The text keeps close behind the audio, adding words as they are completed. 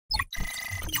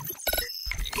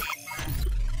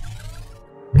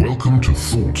Welcome to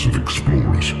Thoughts of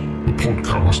Explorers, the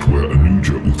podcast where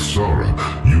Anuja Uthsara,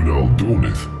 Yunal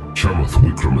Dornith, Chamath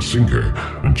Wickramasinghe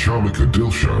and Charmika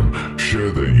Dilshan share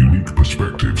their unique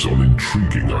perspectives on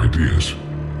intriguing ideas.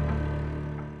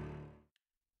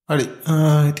 Hadi,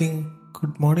 I think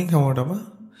good morning hamadama.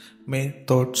 May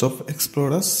Thoughts of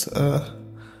Explorers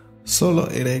solo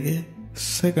erege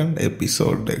second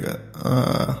episode එක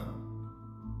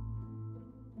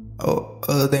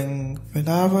දැන්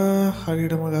වෙලාව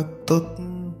හරියටම ගත්තොත්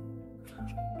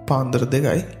පාන්දර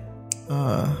 2යි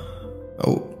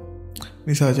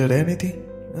නිසාචරය නැති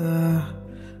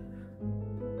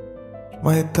මම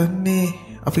හිතන්නේ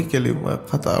අපි කෙලින්ම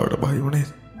කතාවට බහිමුනේ.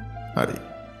 හරි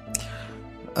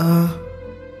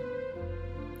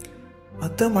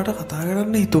අද මට කතා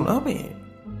කරන්න හිතුණා මේ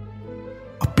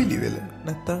අපිලිවෙල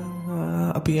නැත්තම්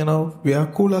අපි යන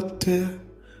ව්‍යාකූලත්වය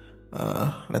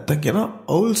නැත්තම් කියන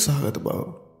අවුල් සහගත බව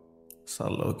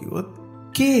සරලව කිව්වොත්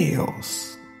කේෝස්.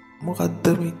 මොකද්ද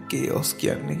මේ කේෝස්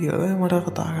කියන්නේ කියලා මට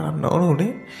කතා කරන්න ඕන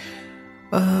උනේ.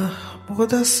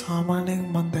 මොකද සාමාන්‍යයෙන්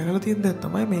මම දැකලා තියෙන දේ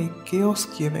තමයි මේ කේෝස්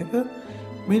කියන එක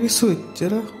මිනිස්සු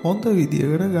එච්චර හොඳ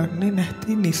විදියකට ගන්නෙ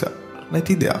නැති නිසා.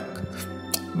 නැති දෙයක්.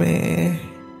 මේ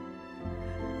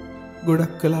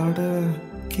ගොඩක් කලාට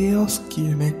කේෝස්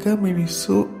කියන එක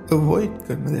මිනිස්සු අවොයිඩ්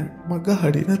කරන දෙයක්. මග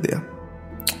හරින දෙයක්.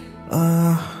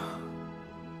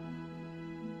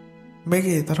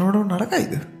 මේකේ තරමට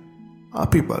නරකයිද?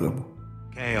 අපි බලමු.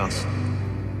 Chaos.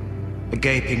 A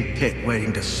gaping pit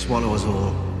waiting to swallow us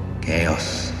all. Chaos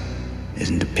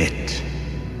isn't a pit.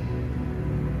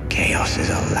 Chaos is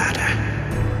a ladder.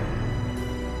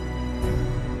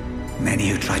 Many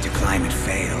who try to climb it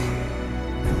fail,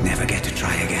 never get to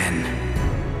try again.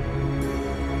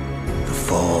 The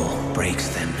fall breaks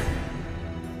them.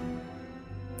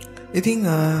 ඉතින්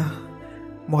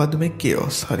මොකද්ද මේ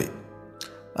කේෝස්? හරි.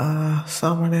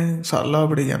 සාමාන්‍යයෙන් සරලව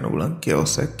අපිට කියන්න පුළුවන්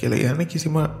කේෝස් එක කියලා කියන්නේ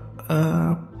කිසිම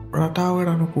රටාවකට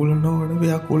අනුකූල නොවන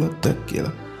ව්‍යාකූලත්වයක්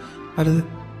කියලා. හරිද?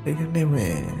 ඒ කියන්නේ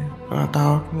මේ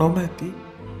රටාවක් නොමැති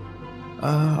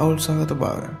අවුල් සහගත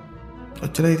භාවය.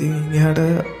 ඔච්චරයි. ඉතින් එහාට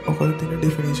ඔකල් තියෙන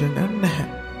ඩෙෆිනිෂන් එක නැහැ.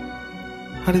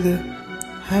 හරිද?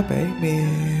 හැබැයි මේ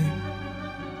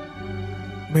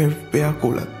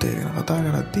ව්‍යාකූලත්වය ගැන කතා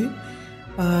කරද්දී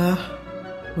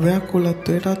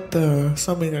ව්‍යාකූලත්වයටත්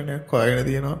සමීකරණයක් හොයාගෙන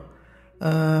තියෙනවා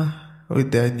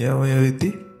විද්‍යාඥයෝ ඔය විදි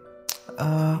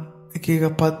එක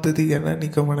පද්ධති ගැන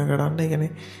නිගමන කරන්න. ඒ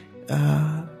කියන්නේ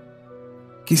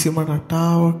කිසිම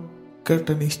රටාවකට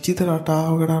නිශ්චිත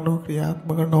රටාවකට අනුව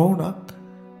ක්‍රියාත්මක නොවුනත්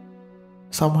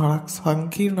සමහරක්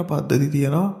සංකීර්ණ පද්ධති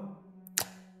තියෙනවා.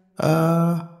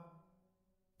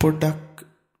 පොඩ්ඩක්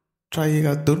try එකක්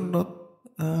දුන්නොත්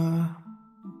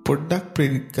පොඩ්ඩක්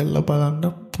ප්‍රෙඩික්ට් කරලා බලන්න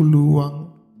පුළුවන්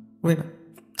වෙන.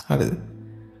 හරිද?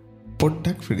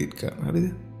 පොඩ්ඩක් ප්‍රෙඩික්ට් කරන්න. හරිද?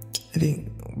 ඉතින්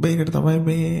මේකට තමයි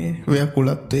මේ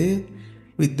ව්‍යාකූලත්වයේ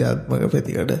විද්‍යාත්මක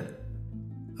පැතිකඩ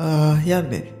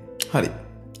යන්නේ. හරි.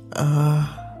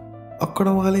 ඔක්කොම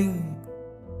වලින්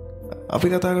අපි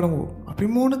කතා කරමු අපි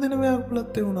මොන දෙන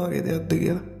ව්‍යාකූලත්වය මොන වගේ දෙයක්ද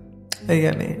කියලා. ඒ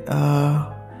කියන්නේ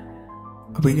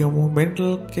අපි කියමු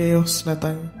mental chaos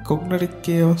නැත්නම් cognitive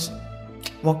chaos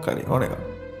මොකක් හරි ඕන එකක්.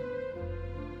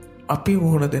 අපි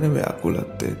මොන දෙන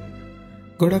ව්‍යාකූලත්වය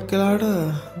ගොඩක් කලාට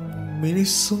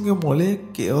මිනිස්සුන්ගේ මොලේ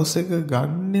chaos එක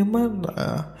ගන්නෙම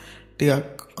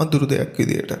ටිකක් අඳුරු දෙයක්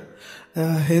විදියට.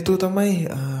 හේතුව තමයි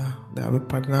දැන් අපි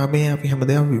පරිණාමයේ අපි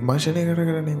හැමදේම විමර්ශනය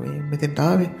කරගෙන මේ මෙතෙන්ට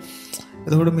ආවේ.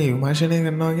 එතකොට මේ විමර්ශනය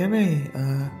කරනවා කියන්නේ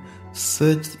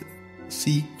search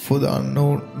seek for the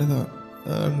unknown නේද?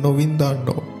 knowing the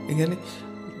unknown. ඒ කියන්නේ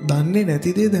දන්නේ නැති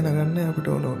දේ දැනගන්න අපිට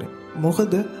ඕනේ.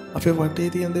 මොකද අපේ වටේ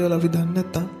තියෙන දේවල් අපි දන්නේ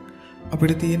නැත්තම්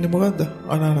අපිට තියෙන්නේ මොකද්ද?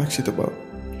 අනාරක්ෂිත බව.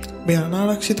 මේ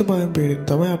අනාරක්ෂිත බවෙන් පිටින්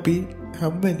තමයි අපි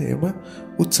හැම වෙලේම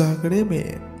උත්සාහ කරේ මේ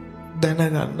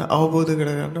දැනගන්න, අවබෝධ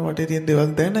කරගන්න, වටේ තියෙන දේවල්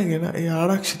දැනගෙන ඒ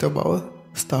ආරක්ෂිත බව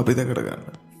ස්ථාපිත කරගන්න.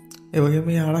 ඒ වගේම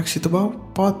මේ ආරක්ෂිත බව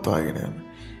පවත්වාගෙන යන්න.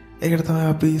 ඒකට තමයි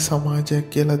අපි සමාජයක්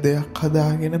කියලා දෙයක්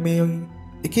හදාගෙන මේ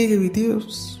එක එක විදිහේ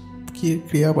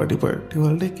ක්‍රියාපටිපටි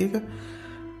වල එක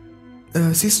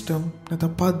සිස්ටම්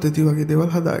නැත්නම් පද්ධති වගේ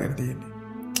දේවල් හදාගෙන තියෙන්නේ.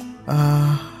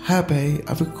 හැබැයි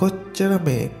අපි කොච්චර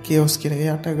මේ කේෝස් කියන එක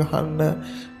යට ගහන්න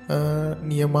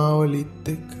නියමාවලිත්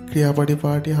එක්ක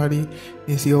ක්‍රියාපටිපාටි හරි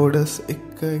නිසි ඕඩර්ස්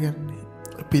එක්ක කියන්නේ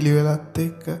පිළිවෙලත්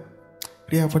එක්ක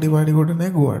ක්‍රියාපටිපාටි කොට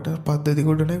නැගුවට පද්ධති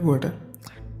කොට නැගුවට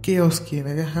කේෝස් කියන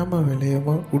එක හැම වෙලේම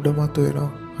උඩමතු වෙනවා.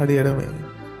 හරියට මේ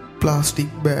ප්ලාස්ටික්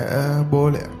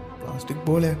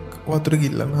බෝලයක් වතුර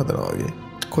ගිල්ලන්න හදනවා වගේ.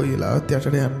 කොයි වෙලාවත්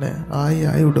යටට යන්නේ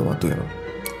ආයි උඩමතු වෙනවා.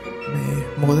 මේ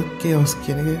මොකද කේෝස්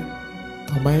කියන එක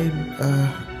තමයි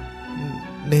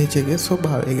නේචර්ගේ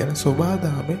ස්වභාවය. ඒ කියන්නේ ස්වභාව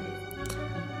දහමේ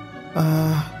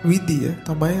විදිය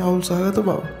තමයි අවුල් සහගත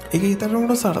බව. ඒක හිතන්න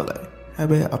උන සරලයි.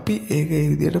 හැබැයි අපි ඒක ඒ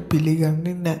විදියට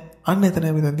පිළිගන්නේ නැහැ. අන්න එතන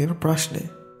මෙතන තියෙන ප්‍රශ්නේ.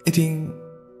 ඉතින්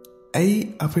ඇයි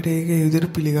අපිට ඒක ඒ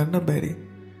විදියට පිළිගන්න බැරි?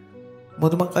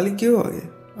 මොකද මම කලින් කිව්වා වගේ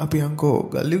අපි අංකෝ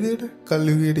ගල්යුගයට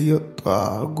ගියොත්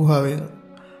ගුහාවෙන්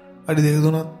අඩි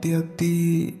 2-3ක්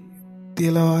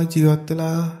තියලා ජීවත්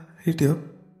වෙලා හිටියෝ.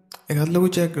 ඒකත් ලොකු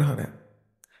ජයග්‍රහණයක්.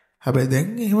 හැබැයි දැන්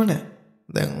එහෙම නැහැ.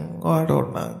 දැන් ඔයාට ඕන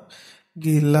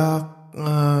ගිහිල්ලා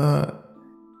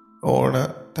ඕන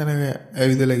තැනක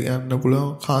ඇවිදලා යන්න පුළුවන්.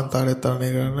 කාන්තාරය තරණය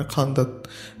කරන්න, කන්දත්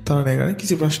තරණය කරන්න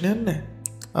කිසි ප්‍රශ්නයක් නැහැ.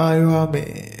 ආයෙවා මේ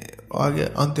ඔයාගේ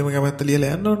අන්තිම කැමැත්ත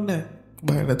ලියලා යන්න ඕනේ නැහැ.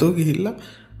 බය නැතුව ගිහිල්ලා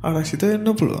ආරක්ෂිත වෙන්න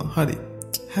පුළුවන්. හරි.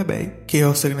 හැබැයි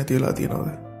කේවස් එක නැති වෙලා තියෙනවද?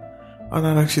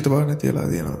 අනාරක්ෂිත බව නැති වෙලා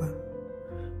තියෙනවද?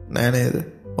 නෑ නේද?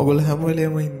 ඔයගොල්ලෝ හැම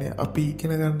වෙලේම ඉන්නේ අපි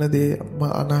ඉගෙන ගන්න දේ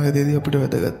අනාගතයේදී අපිට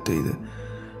වැදගත් වෙයිද?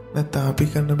 නැත්නම් අපි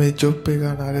කරන මේ ජොබ් එක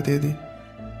අනාගතයේදී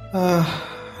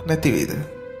නැති වෙයිද?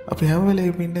 අපි හැම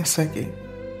වෙලේම ඉන්නේ සැකේ.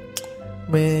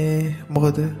 මේ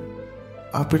මොකද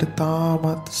අපිට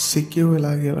තාමත් සිකියුර්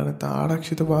වෙලා කියලා නැත්නම්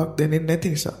ආරක්ෂිත බවක් දෙන්නේ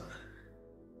නැති නිසා.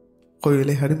 කොයි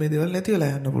වෙලේ හරි මේ දේවල් නැති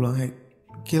වෙලා යන්න පුළුවන්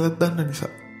කියලා දන්න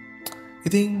නිසා.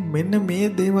 ඉතින් මෙන්න මේ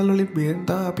දේවල් වලින් බේරෙන්න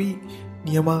අපි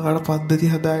නියමාකාර පද්ධති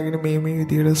හදාගෙන මේ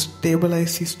විදිහට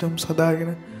ස්ටේබලයිස් සිස්ටම්ස්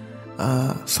හදාගෙන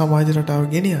සමාජ රටාව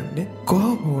ගෙනියන්නේ.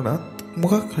 කොහොම වුණත්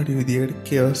මොකක් හරි විදිහකට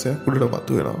කේවස් එකක් උඩට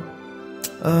මතුවෙනවා.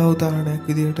 උදාහරණයක්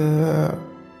විදිහට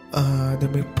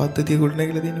දැන් මේ පද්ධතිය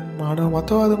ගොඩනැගිලා තියෙන මානව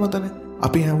මතවාද මතනේ.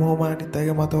 අපි හැමෝම අනිත්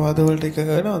අයගේ මතවාද වලට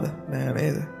එකඟ වෙනවද? නෑ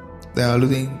නේද? දැන්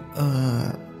අලුතින්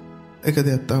එක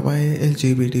දෙයක් තමයි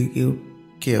LGBTQ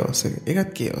කේවස් එක.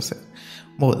 ඒකත් කේවස් එක.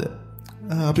 මොකද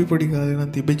අපි පොඩි කාලේ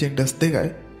නම් තිබ්බ ජෙන්ඩර්ස් දෙකයි.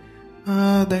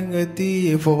 දැන් ඇති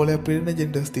ෆෝලේ අපිට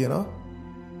ජෙන්ඩර්ස් තියෙනවා.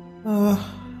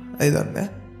 ඒ දන්නේ.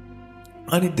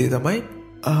 අනිත් දේ තමයි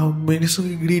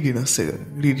මිනිස්සුගේ ග්‍රීඩිනස් එක.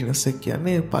 ග්‍රීඩිනස් එක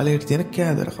කියන්නේ බලයට තියෙන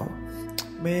කෑදරකම.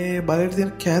 මේ බලයට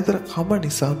තියෙන කෑදරකම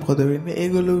නිසා මොකද වෙන්නේ?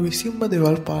 ඒගොල්ලෝ විසින්ම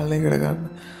දේවල් පාලනය කරගන්න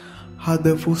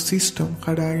හදපු සිස්ටම්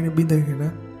කඩාගෙන බිඳගෙන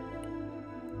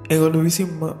ඒගොල්ලෝ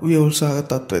විසින්ම වියෝල්සාගත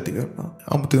තත්ත්ව ඇති කරනවා.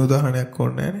 අමුතු උදාහරණයක්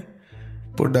ඕනේ නෑනේ.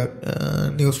 පොඩ්ඩක්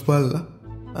නිවුස් බලලා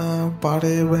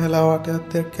පාරේ බහලා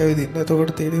වටයක් ඇවිදින්න.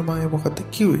 එතකොට තේරෙයි මම මොකක්ද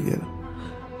කිව්වේ කියලා.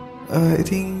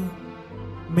 ඉතින්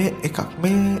මේ එකක්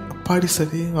මේ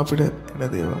පරිසරයෙන් අපිට එන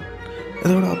දේවල්.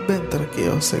 එතකොට අභ්‍යන්තර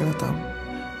කේවස් එක නැතම්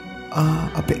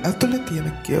අපේ ඇතුලේ තියෙන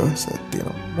කේවස් එකක්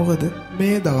තියෙනවා. මොකද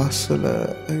මේ දවස්වල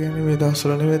يعني මේ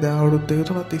දවස්වල නෙවෙයි දැන් අවුරුදු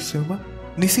 2-3 තිස්සේම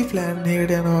නිසි ප්ලෑන්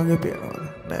එකකට යනවා වගේ පේනවා.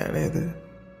 නෑ නේද?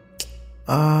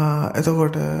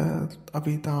 එතකොට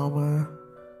අපි තාම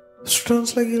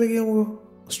ස්ටුඩන්ට්ස්ලා කියලා කියමුකෝ.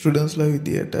 ස්ටුඩන්ට්ස්ලා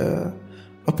විදියට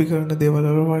අපි කරන දේවල්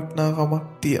වල වටිනාකමක්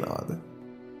තියනවාද?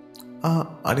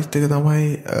 අනිත් එක තමයි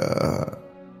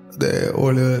O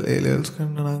level A levels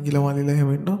කරන නංගිලා මල්ලිලා එහෙම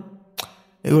ඉන්නවා.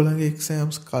 ඒගොල්ලන්ගේ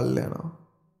එක්සෑම්ස් කල් යනවා.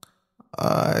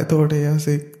 එතකොට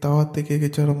යාසේ තවත් එක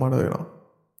චර මඩ වෙනවා.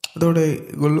 එතකොට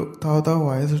ඒගොල්ලෝ තව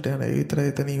වයසට යන ඒ විතරයි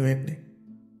එතනින් වෙන්නේ.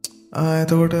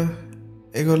 එතකොට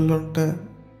ඒගොල්ලොන්ට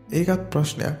ඒකත්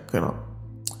ප්‍රශ්නයක් වෙනවා.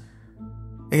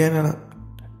 ඒ කියන්නේ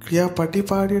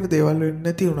ක්‍රියාපටිපාටියට දේවල් වෙන්නේ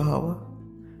නැති වුණාම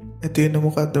ඇති වෙන්නේ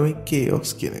මොකද්ද මේ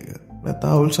කේෝස් කියන එක.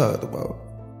 නැත්නම් අවුල්සහගත බව.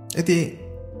 ඉතින්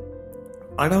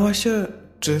අනවශ්‍ය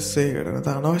ස්ට්‍රෙස් එකකට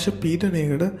නැත්නම් අනවශ්‍ය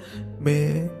පීඩනයකට මේ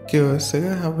කේෝස් එක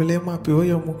හැම වෙලේම අපිව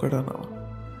යොමු කරනවා.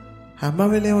 හැම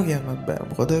වෙලේම කියන්නත් බෑ.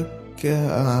 මොකද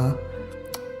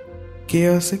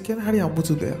කේෝස් එක කියන්නේ හරි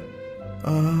අමුතු දෙයක්.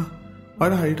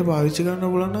 වඩ හරියට පාවිච්චි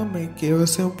කරන්න පුළුවන් නම් මේ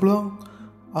කේෝස් එක පුළුවන්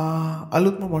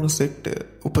අලුත්ම මනුස්සෙක්ට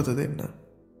උපත දෙන්න.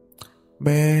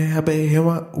 මේ හැබැයි එහෙම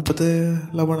උපත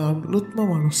ලබන අලුත්ම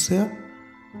මනුස්සයා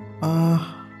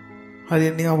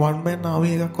හරියට නිකන් වන් මෑන් ආමි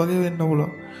එකක් වගේ වෙන්න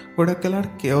පුළුවන්. ගොඩක්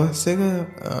වෙලාවට කේෝස් එක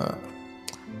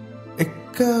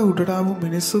උඩට ආපු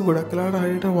මිනිස්සු ගොඩක් වෙලාවට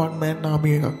හරියට වන් මෑන් ආමි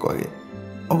එකක් වගේ.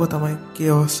 ඔබ තමයි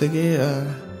කේෝස් එකේ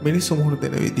මිනිස්සු මුහුණ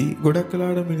දෙන විදිහ. ගොඩක්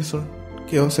වෙලාවට මිනිස්සුන්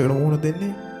කේෝස් එකට මුහුණ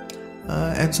දෙන්නේ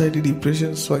anxiety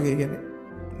depressions වගේ කියන්නේ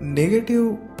නෙගටිව්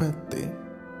පැත්තේ.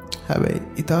 හැබැයි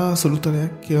ඉතා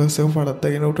සුළුතරයක් කේෝස් එක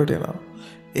පඩත්තගෙන උඩට එනවා.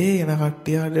 ඒ එන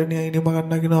කට්ටිය හරියට නියම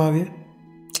ගන්නගෙනවා වගේ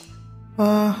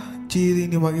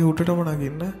ජීවිතේ මගේ උඩටම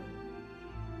නගින්න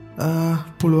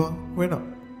පුළුවන් වෙනවා.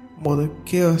 මොකද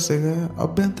කේෝස් එක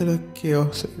අභ්‍යන්තර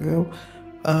කේෝස් එක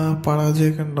පරාජය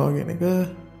කරනවා කියන එක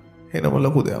එනම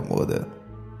ලොකු දෙයක්. මොකද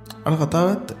අර කතාව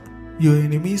ඇත්ත. your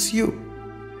enemy is you.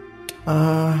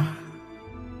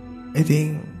 ඉතින්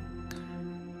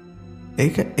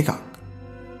ඒක එකක්.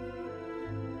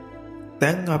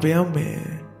 දැන් අපි යම් මේ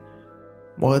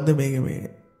මොකද්ද මේ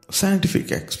scientific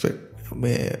aspect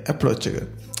මේ approach එක.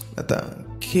 නැත්නම්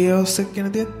chaos එක කියන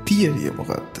දේ theory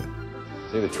මොකක්ද?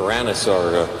 The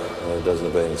Tyrannosaur doesn't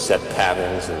obey any set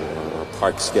patterns or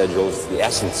park schedules. It's the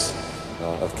essence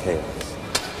of chaos.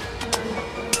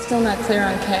 Still not clear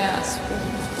on chaos.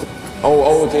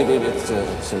 It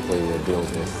simply deals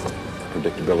with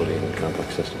predictability in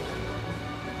complex systems.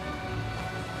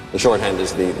 The shorthand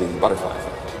is the butterfly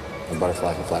effect. A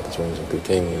butterfly can flap its wings and be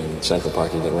king, and in Central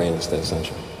Park you get rain instead of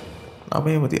sunshine.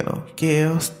 නමේම තියෙනවා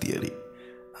chaos theory.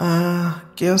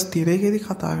 chaos theory එකේදී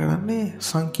කතා කරන්නේ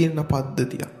සංකීර්ණ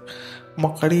පද්ධතියක්.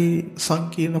 මොකක්හරි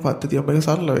සංකීර්ණ පද්ධතියක් මේක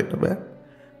සරල වෙන්න බෑ.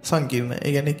 සංකීර්ණ.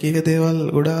 ඒ කියන්නේ එක එක දේවල්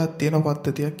ගොඩාක් තියෙන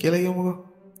පද්ධතියක් කියලා කියමුකෝ.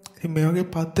 ඉතින් මේ වගේ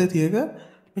පද්ධතියක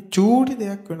මේ චූටි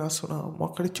දෙයක් වෙනස් වුණාම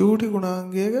මොකක්හරි චූටි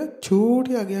ගුණාංගයක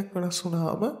චූටි අගයක් වෙනස්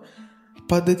වුණාම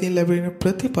පද්ධතියෙන් ලැබෙන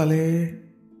ප්‍රතිඵලයේ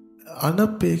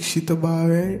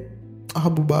අනපේක්ෂිතභාවය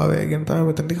අහඹුභාවය ගැන තමයි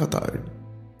මෙතනදී කතා වෙන්නේ.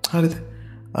 හරිද?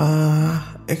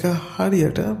 එක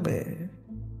හරියට මේ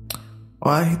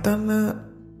ඔයා හිතන්න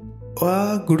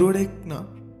ඔයා ගුරුවරයෙක් නම්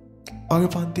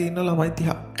ඔයාගේ පන්තියේ ඉන්න ළමයි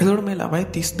 30. එතකොට මේ ළමයි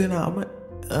 30 දෙනාම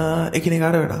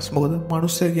එකිනෙකාට වෙනස්. මොකද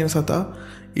මිනිස්සු කියන සතා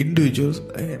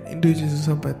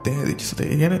ඉන්ඩිවිජුවලිසම් පැත්තෙන් හැදිච්ච සතා.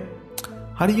 ඒ කියන්නේ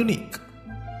හරි යුනික්.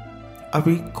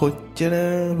 අපි කොච්චර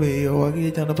මේ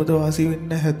වගේ ජනපද වාසී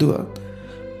වෙන්න හැදුවත්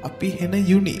අපි හෙන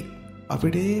යුනික්.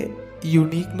 අපිට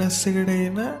යුනික්නස් එකට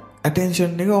එන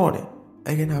ඇටෙන්ෂන් එක ඕනේ.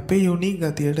 ඒ කියන්නේ අපේ යුනික්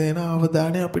ගතියට එන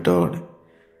අවධානය අපිට ඕනේ.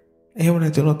 එහෙම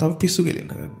නැතුනොත් අපි පිස්සු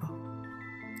කෙලින්න ගන්නවා.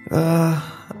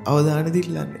 අවධානය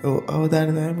දිල්ලන්නේ. ඔව්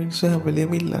අවධානය තමයි මිනිස්සු හැම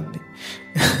වෙලේම ඉල්ලන්නේ.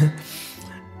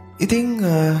 ඉතින්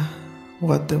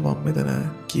මොකද්ද මම මෙතන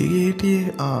කියේ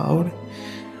හිටියේ ඕනේ.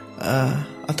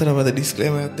 අතරමැද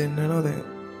ඩිස්ක්ලේමර් එකක් දෙන්න වෙනවා. දැන්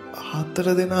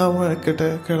 4 දෙනාම එකට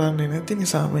කරන්නේ නැති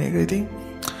නිසා මේක ඉතින්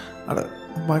අර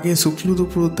මගේ සුක්ලුදු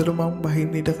පුරුද්දට මම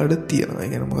බහින්න ඉඩ කඩ තියෙනවා. ඒ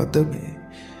කියන්නේ මොකද්ද මේ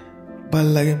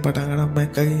බල්ලගෙන් පටන් ගන්න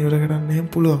මැක්කගෙන් ඉවර කරන්න එහෙම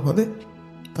පුළුවන්. හොඳේ.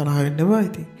 තරහ වෙන්න එපා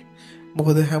ඉතින්.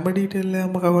 මොකද හැම ඩීටේල්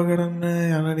එකක්ම කවර් කරන්න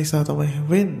යන නිසා තමයි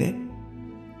වෙන්නේ.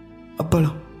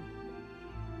 අපලෝ.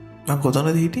 මම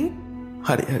කොතනද හිටියේ?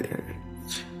 හරි.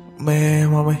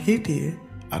 මම හිටියේ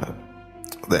අර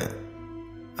දැන්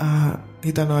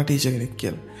හිතනවා ටීචර් කෙනෙක්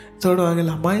කියලා. එතකොට ඔයාගේ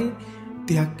ළමයි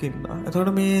 30ක් ඉන්නවා.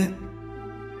 එතකොට මේ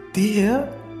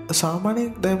 30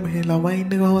 සාමාන්‍යයෙන් දැන් මේ ළමයි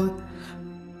ඉන්නේ කොහොමද?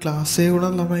 ක්ලාස් එකේ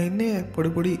උනත් ළමයි ඉන්නේ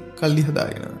පොඩි කල්ලි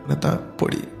හදාගෙන. නැත්නම්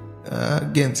පොඩි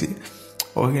ගේන්සි.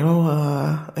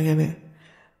 ඔයගෙනවා يعني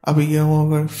අපි කියමු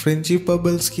ෆ්‍රෙන්ඩ්ෂිප්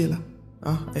බබල්ස් කියලා.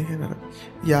 ඒ කියන්නේ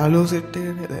යාළුවෝ සෙට්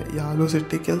එකනේ. යාළුවෝ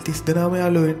සෙට් එක කියලා 30 දෙනාම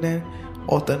යාළුවෝ වෙන්නේ නැහැ.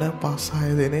 ඔතන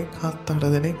 5-6 දෙනෙක්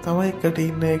 7-8 දෙනෙක් තමයි එකට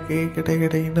ඉන්න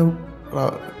එකට ඉන්න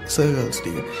සර්කල්ස්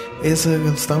ටික. ඒ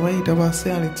සර්කල්ස් තමයි ඊට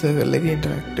පස්සේ අනිත් සර්කල් එකේ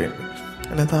ඉන්ටරැක්ට් වෙන්නේ.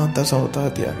 නැත්නම් අන්තර් සමතා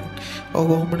තියාගන්න. ඔය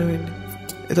කොහොමද වෙන්නේ?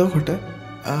 එතකොට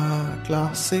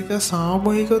ක්ලාස් එක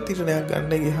සාමූහිකව තිරණයක්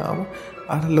ගන්න ගියාම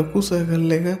අර ලොකු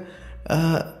සර්කල් එක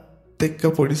දෙක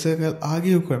පොඩි සර්කල්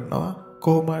ආගියු කරනවා.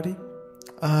 කොහොම හරි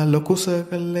ලොකු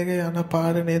සර්කල් එක යන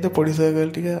පාර නේද පොඩි සර්කල්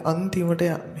ටික අන්තිමට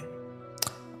යන්නේ.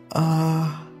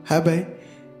 හැබැයි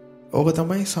ඕක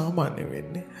තමයි සාමාන්‍ය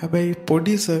වෙන්නේ. හැබැයි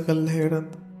පොඩි සර්කල්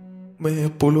එකකට මේ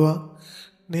පුළුවන්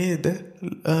නේද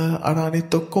අර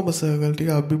අනිත් ඔක්කොම සර්කල්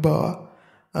ටික අභිභව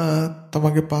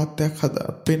තමගේ පාත්‍යක් හදා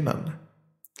පෙන්නන්න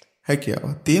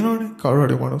හැකියාවක් තියෙනවනේ. කවුරු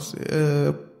හරි මිනිස්සු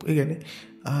ඒ කියන්නේ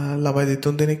ළමයි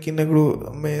 3 දෙනෙක් ඉන්න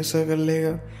මේ සර්කල් එක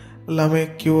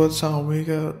ළමෙක් කිව්වොත් සාමූහික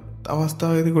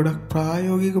අවස්ථාවේදී ගොඩක්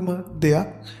ප්‍රායෝගිකම දෙයක්.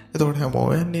 එතකොට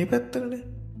හැමෝම යන්නේ පැත්තටනේ.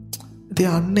 ඉතින්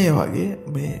අන්න ඒ වගේ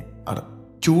මේ අර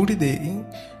චූටි දෙයකින්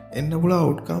එන්න පුළුවන්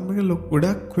අවුට්කම් එක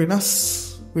ගොඩක් වෙනස්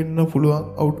වෙන්න පුළුවන්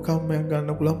අවුට්කම් එකක්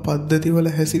ගන්න පුළුවන් පද්ධතිවල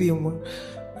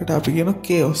හැසිරීමකට අපි කියන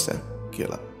කේෝස් එකක්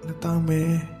කියලා. නැත්නම්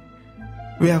මේ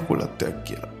ව්‍යාකූලත්වයක්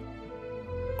කියලා.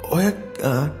 ඔය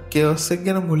කේෝස් එක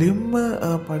ගැන මුලින්ම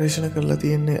පරීක්ෂණ කරලා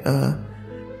තියෙන්නේ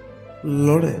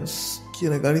ලොරෙන්ස්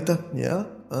කියන ගණිතඥයා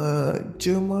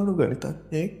ජර්මනු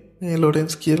ගණිතඥයෙක්. මේ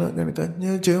ලොරෙන්ස් කියලා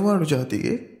ගණිතඥයා ජර්මනු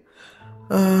ජාතිකයෙක්.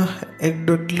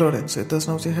 එඩ්වඩ් ලොරෙන්ස්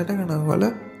 1960 ගණන් වල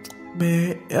මේ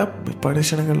එයා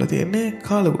පරීක්ෂණ කරලා තියෙන්නේ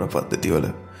කාලගුණ පද්ධති වල.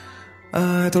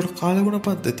 එතකොට කාලගුණ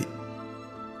පද්ධති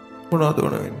මොනවද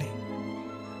ඕන වෙන්නේ?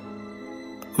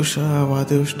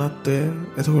 උෂ්ණවාතය උෂ්ණත්වය.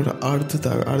 එතකොට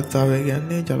ආර්ද්‍රතාවය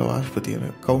කියන්නේ ජල වාෂ්ප තියෙන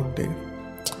කවුන්ට් එක.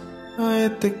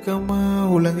 ඒත් එක්කම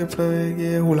හුළඟේ ප්‍රවේගය,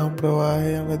 හුළං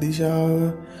ප්‍රවාහය යන දිශාව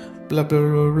බ්ලා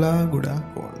බ්ලා බ්ලා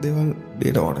ගොඩාක් දේවල්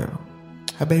ඩේටා ඕන වෙනවා.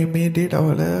 හැබැයි මේ ඩේටා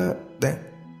වල දැන්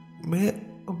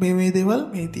මේ දේවල්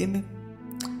මේ තියෙන්නේ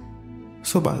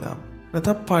ස්වභාවය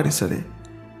නැත්නම් පරිසරේ.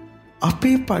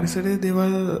 අපි පරිසරයේ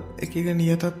දේවල් එක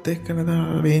නියතත් එක්ක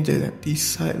නැත්නම් රේන්ජ් එක දැන්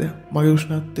 36 දැන් මගේ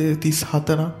උෂ්ණත්වය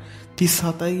 37 නම්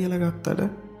 37යි කියලා ගත්තට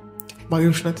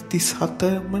මගේ උෂ්ණත්වය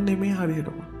 37ම නෙමෙයි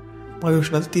හරියටම. මගේ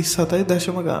උෂ්ණත්වය 37යි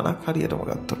දශම ගාණක් හරියටම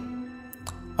ගත්තොත්.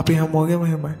 අපි හැමෝගෙම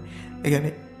එහෙමයි. ඒ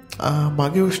කියන්නේ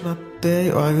මගේ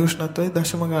උෂ්ණත්වයයි ඔයාගේ උෂ්ණත්වයයි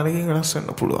දශම ගානකින් වෙනස්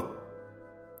වෙන්න පුළුවන්.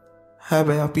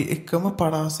 හැබැයි අපි එකම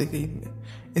පරාසයක ඉන්නේ.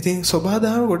 ඉතින්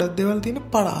ස්වභාවයෙන් ගොඩක් දේවල් තියෙන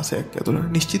පරාසයක් ඇතුළේ.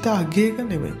 නිශ්චිත අගයක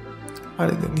නෙමෙයි.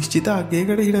 හරිද? නිශ්චිත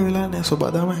අගයකට හිර වෙලා නැහැ.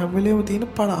 ස්වභාවයෙන් හැම වෙලේම තියෙන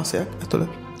පරාසයක් ඇතුළේ.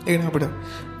 ඒ කියන්නේ අපිට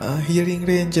හියරින්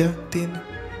රේන්ජ් එකක් තියෙන.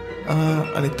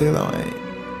 අනිත් එක තමයි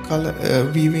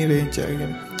වීවිං රේන්ජ් එක.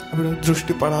 කියන්නේ අපිට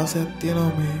දෘෂ්ටි පරාසයක්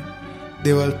තියෙනවා මේ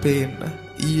දේවල් පේන්න.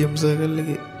 EM සර්කල්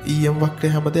එකේ EM වක්‍රය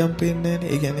හැමදේම පේන්නේ නැහැ නේ.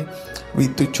 ඒ කියන්නේ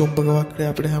විද්‍යුත් චුම්බක වක්‍රය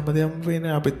අපිට හැමදේම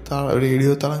පේන්නේ. අපිට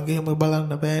රේඩියෝ තරංගෙ හැම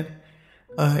බලන්න බෑනේ.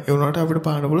 ඒ වුණාට අපිට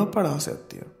පාන පුළුවන් පරාසයක්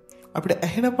තියෙනවා. අපිට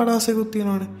ඇහෙන පරාසයකුත්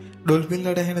තියෙනවානේ. ඩොල්ෆින්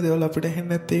වලට ඇහෙන දේවල් අපිට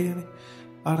ඇහෙන්නේ නැත්තේ ඒකනේ.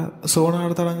 අර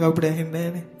සෝනාර තරංග අපිට ඇහෙන්නේ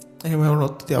නැහනේ. එහෙම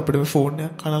වුණොත් අපිට ෆෝන්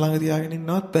එකක් කන ළඟ තියාගෙන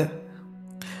ඉන්නවත් බෑ.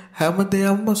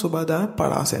 හැමදේම සුබදාම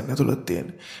පරාසයන් ඇතුළත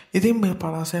තියෙනවා. ඉතින් මේ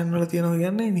පරාසයන් වල තියෙනවා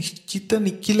කියන්නේ නිශ්චිත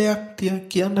නිකිලයක්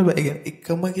කියන්න බෑ. ඒ කියන්නේ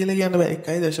එකම කියලා කියන්න බෑ.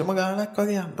 1.0 ගණනක්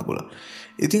වගේ යන්න පුළුවන්.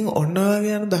 ඉතින් ඔන්න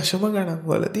වගේ යන දශම ගණන්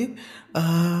වලදී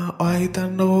ඔය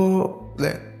හිතන්නෝ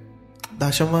දැන්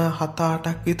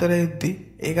 0.7-8ක් විතර එද්දි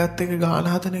ඒකත් එක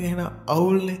ගාන හදන එක එන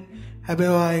අවුල්නේ.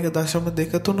 හැබැයි ඔයා ඒක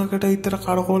 0.2-3කට විතර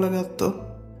කරකෝල ගත්තොත්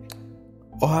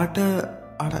ඔයාට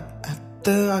අර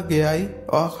අගයයි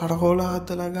ඔයා කරකෝල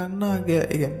හදලා ගන්න අගය ඒ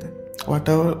කියන්නේ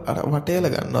වටේල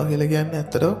ගන්නවා කියලා කියන්නේ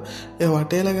ඇත්තටම ඒ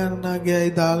වටේල ගන්න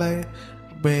අගයයි දාලා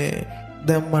මේ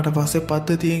දැම්මට පස්සේ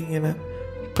පද්ධතියෙන් එන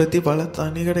ප්‍රතිඵල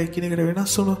තනියකට එකිනෙකට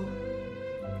වෙනස් වුණොත්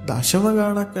දශම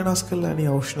ගානක් වෙනස් කළා නේ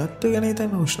උෂ්ණත්වය ගැන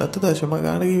හිතන්න උෂ්ණත්වය දශම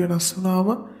ගානක වෙනස් වුණාම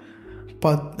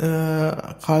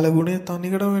කාල ගුණය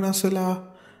තනියකට වෙනස් වෙලා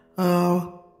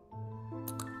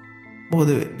මොකද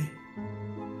වෙන්නේ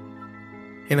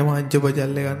එනම අංජ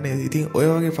බජල්ල ගන්න. ඉතින් ඔය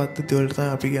වගේ පද්ධති වලට තමයි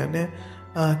අපි කියන්නේ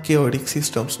chaotic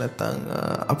systems නැත්නම්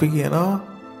අපි කියනවා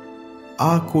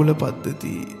ආකූල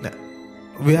පද්ධති නෑ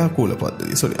ව්‍යාකූල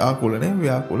පද්ධති. ආකූල නේ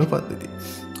ව්‍යාකූල පද්ධති.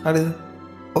 හරිද?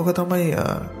 ඔක තමයි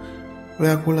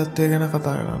ව්‍යාකූලත්වය ගැන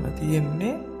කතා කරන්න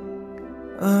තියෙන්නේ.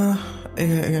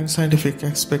 ඒ සයින්ටිෆික්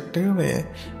ඇස්පෙක්ට් එක මේ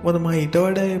මොකද මම ඊට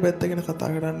වඩා මේ පැත්ත ගැන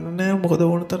කතා කරන්න නෑ. මොකද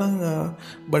ඕන තරම්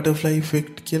බටර්ෆ්ලයි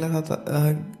ඉෆෙක්ට් කියලා කතා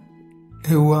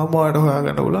හෙව්වාම ඔයාලට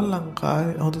හොයාගන්න පුළුවන්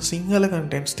ලංකාවේ හොඳ සිංහල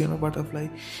කන්ටෙන්ට්ස් තියෙන බටර්ෆ්ලයි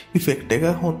ඉෆෙක්ට් එක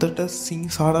හොඳට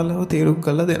සරලව තේරුම්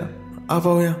කරලා දෙනවා.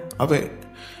 ආපහු අපේ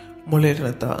මොලේට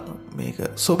නැත්නම් මේක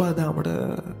සබදාමට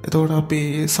එතකොට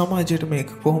අපේ සමාජයට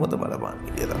මේක කොහොමද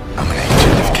බලපන්නේ කියලා. I'm an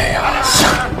agent of chaos.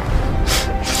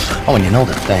 Oh, and you know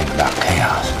the thing about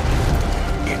chaos?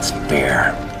 It's fear.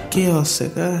 chaos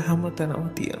එක හැමතැනම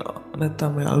තියෙනවා.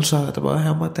 නැත්නම් මේ අල්සාගත බව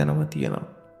හැමතැනම තියෙනවා.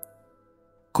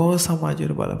 කොහොම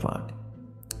සමාජයට බලපාන්නේ?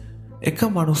 එක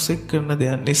මිනිස්සෙක් කරන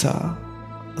දෙයක් නිසා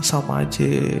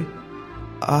සමාජයේ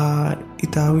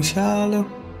ඉතා විශාල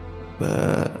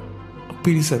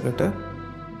පිරිසකට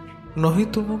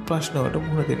නොහිතුණු ප්‍රශ්නවලට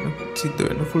මුහුණ දෙන්න සිද්ධ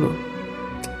වෙන්න පුළුවන්.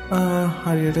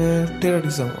 හරියට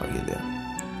ටෙරරිසම් වගේ දෙයක්.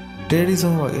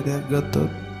 ටෙරරිසම් වගේ දෙයක්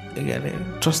ගත්තොත් ඒ කියන්නේ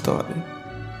ත්‍රස්තවාදී.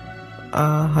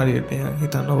 හරියට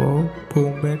හිතන්නකෝ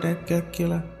බෝම්බ ඇටැක් එකක්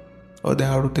කියලා. ඔය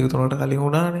දැන් අවුරුදු 2-3කට කලින්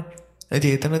වුණානේ.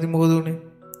 ඒ එතනදී මොකද උනේ?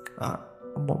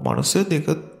 මිනිස්සු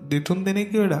දෙතුන්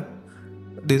දෙනෙක් වැඩක්.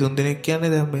 දෙතුන් දෙනෙක් කියන්නේ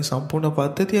දැන් මේ සම්පූර්ණ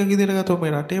පද්ධතියක් විදිහට ගත්තොත්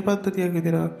මේ රටේ පද්ධතියක්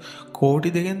විදිහට කෝටි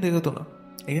 2-3.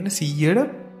 ඒ කියන්නේ 100ට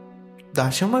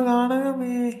දශම ගානක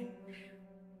මේ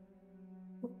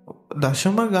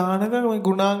දශම ගානක මේ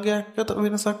ගුණාංගයක්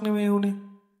වෙනසක් නෙමෙයි උනේ.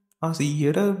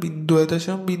 100ට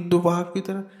 0.05ක්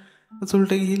විතර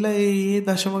අසුලට ගිහිල්ලා ඒ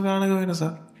දශම ගානක වෙනසක්.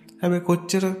 හැබැයි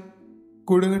කොච්චර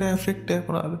ගොඩකට එෆෙක්ට් එකක්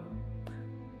වුණාද?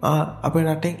 අපේ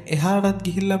රටෙන් එහාටත්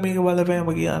ගිහිල්ලා මේක බලපෑම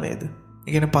ගියා නේද? ඒ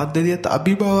කියන්නේ පද්ධතියත්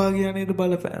අභිභවා ගියා නේද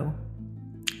බලපෑම?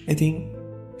 ඉතින්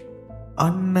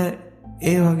අන්න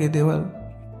ඒ වගේ දේවල්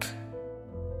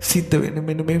සිද්ධ වෙන්නේ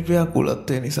මෙන්න මේ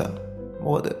ව්‍යාකූලත්වය නිසා.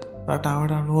 මොකද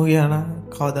රටාවට අනුව ගියා නම්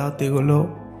කවදාත් ඒගොල්ලෝ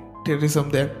ටෙරරිසම්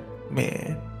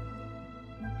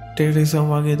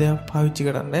වගේ දෙයක් පාවිච්චි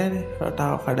කරන්නේ නැහැනේ.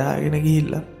 රටාව කඩාගෙන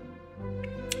ගිහිල්ලා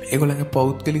ඒගොල්ලන්ගේ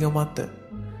පෞද්ගලික මත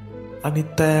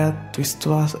අනිත් අයත්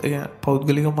විශ්වාස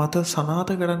පෞද්ගලික මත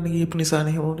සනාථ කරන්න ගියපු නිසා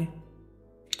නේ වුනේ.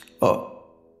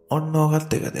 ඔන්න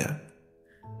ඔකත් එක දෙයක්.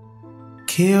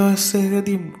 chaos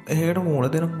එකදී එහෙට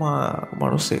මූණ දෙන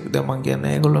මිනිස්සෙක් දැන් මං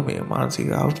කියන්නේ ඒගොල්ලෝ මේ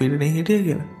මානසික ආපීඩනයේ හිටිය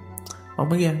කියලා.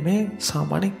 මම කියන්නේ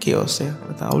සාමාන්‍ය chaos එක.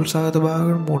 අවුල්සගත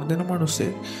භාවයකට මූණ දෙන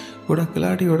මිනිස්සෙක් ගොඩක්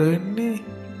වෙලාට ඉවර වෙන්නේ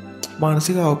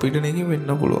මානසික ආපීඩනයකින්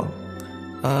වෙන්න පුළුවන්.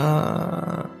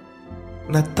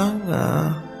 නැත්තම්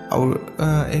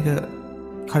ඒක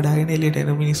කඩාගෙන එළියට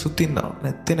එන මිනිස්සුත් ඉන්නවා.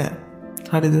 නැත්තේ නෑ.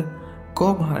 හරිද?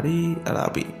 කොහොම හරි අර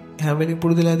අපි හැම වෙලෙම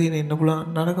පුරුදුලා තියෙන ඉන්න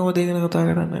පුළුවන් නරකම දේ ගැන කතා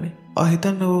කරන්නනේ.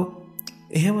 හිතන්නකෝ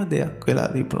එහෙම දෙයක් වෙලා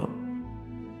තිබුණොත්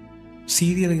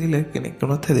සීරියල් කිලර් කෙනෙක්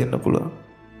වුණත් හැදෙන්න පුළුවන්.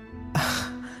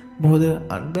 මොකද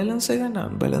අන්බැලන්ස් එක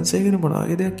අන්බැලන්ස් එකනේ මොනවා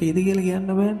වගේ දෙයක් කීද කියලා කියන්න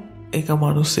බෑනේ. ඒක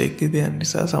මිනිස්සෙක්ගේ දෙයක්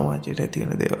නිසා සමාජයට ඇති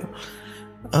වෙන දේවල්.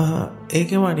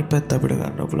 ඒකම අනිත් පැත්ත අපිට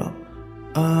ගන්න පුළුවන්.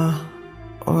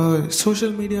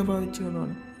 සෝෂල් මීඩියා පාවිච්චි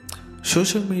කරනවානේ.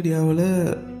 සෝෂල් මීඩියා වල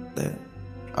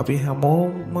අපි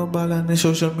හැමෝම බලන්නේ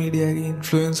සෝෂල් මීඩියාගේ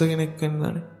ඉන්ෆ්ලුවෙන්සර් කෙනෙක්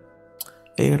වෙනවානේ.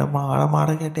 ඒකට මාර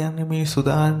කැට යන්නේ මේ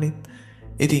සුදාන්නෙත්.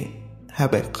 ඉතින්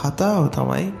හැබැයි කතාව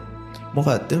තමයි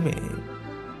මොකද්ද මේ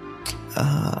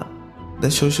ද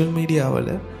සෝෂල් මීඩියා වල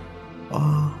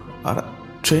අර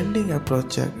ට්‍රෙන්ඩිං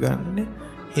අප්‍රෝච් එකක් ගන්න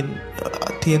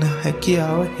තියෙන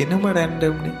හැකියාව හෙනම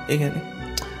රැන්ඩම්නේ. ඒ කියන්නේ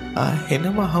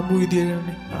හෙනම හම්බු විදිය ගන්න.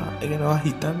 ඒ කියන්නේ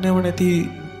හිතන්නේම නැති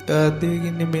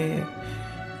දෙයකින් මේ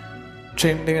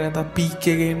ට්‍රෙන්ඩ් එක නැත්නම් පීක්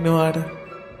එකේ ඉන්නවාට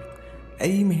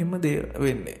ඇයි මෙහෙම දේ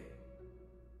වෙන්නේ?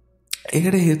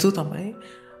 ඒකට හේතුව තමයි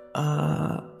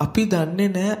අපි දන්නේ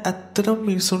නැහැ ඇත්තටම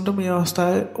මිනිසුන්ට මේ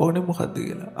අවස්ථාවේ ඕනේ මොකද්ද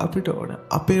කියලා. අපිට ඕන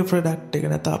අපේ ප්‍රොඩක්ට් එක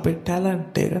නැත්නම් අපේ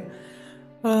ටැලන්ට් එක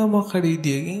මොකද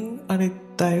විදියකින්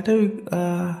අනිත් අයට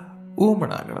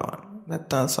ඌමනා කරනවා.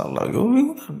 නැත්නම් සල්ලාගෝ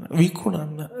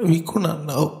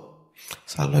විකුණන්න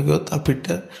සල්ලාගොත් අපිට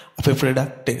අපේ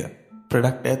ප්‍රොඩක්ට්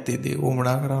එකත් ඉදී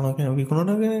ඌමනා කරනවා කියන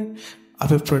විකුණනවා කියන්නේ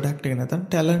අපේ ප්‍රොඩක්ට් එක නැත්නම්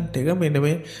ටැලන්ට් එක මෙන්න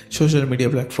මේ සෝෂල්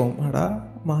මීඩියා ප්ලැට්ෆෝම් හරහා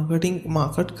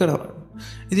මාකට් කරවන්න.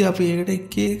 ඉතින් අපි ඒකට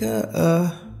එක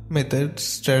methods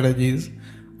strategies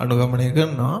අනුගමනය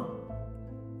කරනවා.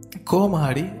 කොහොම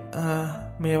හරි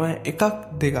මේවා එකක්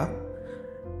දෙකක්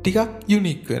ටිකක්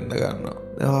යුනික් වෙන්න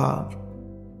ගන්නවා.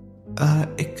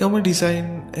 එකම ඩිසයින්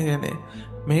කියන්නේ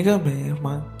මේක මේ මම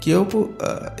කියවපු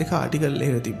එක ආටිකල්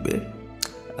එකක තිබ්බේ.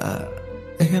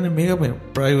 ඒ කියන්නේ මේක මේ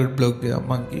ප්‍රයිවට් බ්ලොග් එක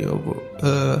මම කියවපු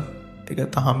ඒක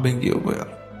තහම්බෙන් කියවපු එක.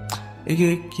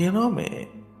 ඒකේ කියනවා මේ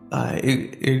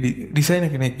ඩිසයිනර්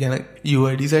කෙනෙක් ගැන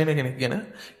UI ඩිසයිනර් කෙනෙක් ගැන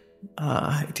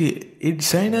ඉතින් ඒ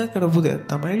ඩිසයිනර් කරපු දෙයක්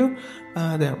තමයිලු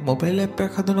දැන් මොබයිල් ඇප්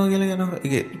එකක් හදනවා කියලා කියනවා.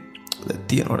 ඒකේ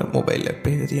තියෙනවනේ මොබයිල් ඇප්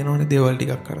එකේ තියෙනවනේ දේවල්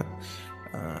ටිකක් අර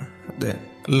දැන්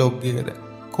ලොග් එක දැන්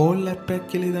කෝල් ඇප් එකක්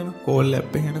කියලා දාන කෝල්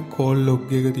ඇප් එක ගැන කෝල්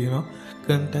ලොග් එක තියෙනවා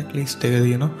කන්ටැක්ට් ලිස්ට් එක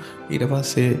තියෙනවා ඊට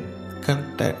පස්සේ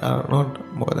කන්ටැක්ට්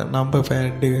මොකද නම්බර්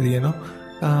පැඩ් එක තියෙනවා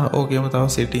ඕකේම තව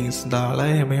සෙටින්ග්ස් දාලා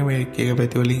එහෙම එක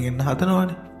පැති වලින් එන්න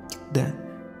හදනවනේ. දැන්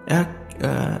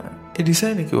ඒ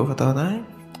ඩිසයිනර් කිව්ව කතාව තමයි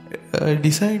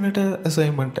ඩිසයිනර්ට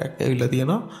අසයින්මන්ට් එකක් ඇවිල්ලා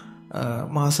තියෙනවා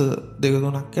මාස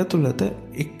 2-3ක් ඇතුළත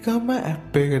එකම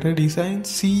ඇප් එකකට ඩිසයින්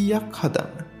 100ක්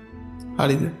හදන්න.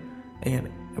 හරිද? ඒ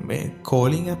කියන්නේ මේ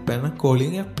කෝලින් ඇප්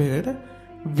එකට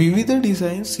විවිධ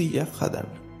ඩිසයින් 100ක් හදන්න.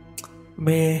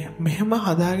 මෙහෙම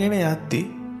හදාගෙන යද්දී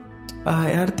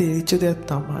එයාට තේරිච්ච දෙයක්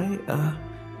තමයි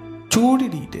චූටි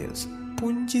ඩීටේල්ස්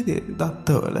පුංචි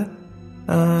දත්තවල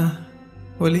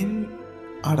වලින්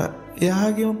අර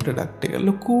එයාගේම ප්‍රොඩක්ට් එක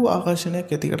ලොකු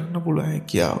ආකර්ෂණයක් ඇති කරන්න පුළුවන්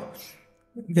හැකියාව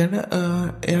ගැන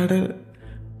එයාට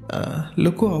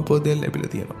ලොකු අවබෝධයක්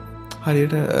ලැබිලා තියෙනවා.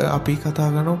 හරියට අපි කතා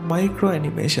කරනවා මයික්‍රෝ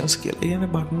ඇනිමේෂන්ස් කියලා. ඒ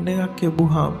කියන්නේ බටන් එකක්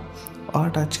යපුවාම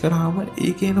ටච් කරාම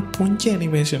ඒකේ එන පුංචි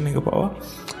ඇනිමේෂන් එක පවා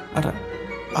අර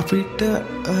අපිට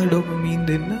ඩොපමීන්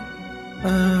දෙන්න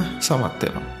සමත්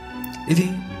වෙනවා.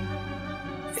 ඉතින්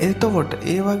එතකොට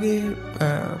ඒ වගේ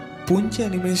පුංචි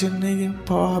ඇනිමේෂන් එකකින්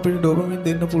පවා අපිට ඩොපමීන්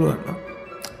දෙන්න පුළුවන් නම්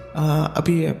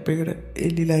අපි ඇප් එකට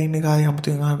එල්ලි ලයින් එක ආයෙ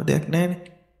아무තෙන් අහන්න දෙයක් නැහැනේ.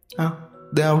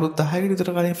 දැන් අවුරුදු 10කට විතර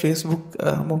කලින් Facebook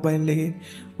මොබයිල් එකේ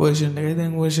version එකයි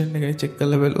දැන් version එකයි check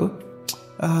කරලා බලුවොත්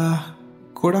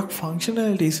ගොඩක්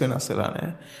ෆන්ක්ෂනලිටීස් වෙනස් වෙලා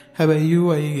නැහැ. හැබැයි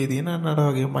UI එකේ තියෙන අර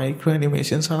වගේ මයික්‍රෝ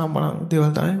ඇනිමේෂන්ස් අනම්මනම්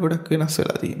දේවල් තමයි ගොඩක් වෙනස්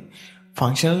වෙලා තියෙන්නේ.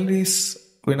 ෆන්ක්ෂනලිටීස්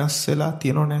වෙනස් වෙලා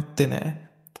තියෙනව නැත්තේ නෑ.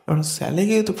 ඒවන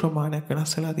සැලකිය යුතු ප්‍රමාණයක්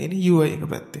වෙනස් වෙලා තියෙන UI එක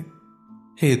පැත්තෙන්.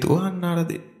 හේතුව අන්න අර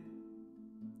දේ.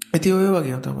 ඉතින් ඔය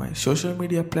වගේ තමයි සෝෂල්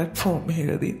මීඩියා ප්ලැට්ෆෝම්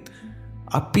එකකදී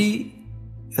අපි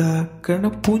කරන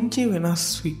පුංචි වෙනස්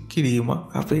කිරීම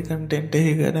අපේ කන්ටෙන්ට්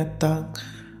එක නැත්තම්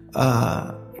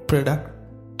ප්‍රොඩක්ට්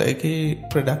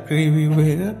රිවිව්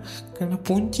එක කරන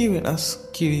පුංචි වෙනස්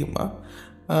කිරීම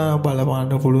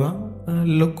බලපාන්න පුළුවන්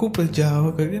ලොකු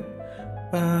ප්‍රජාවකට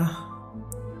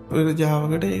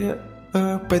ඒක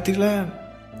පැතිරලා යන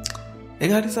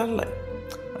ඒක හරි සරලයි.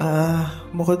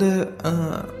 මොකද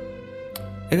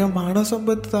ඒක මානව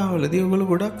සම්බන්ධතාවලදී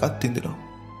ඔයගොල්ලෝ ගොඩක් අත්විඳිනවා.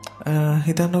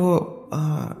 හිතන්නකෝ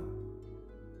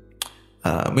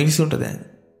මිනිසුන්ට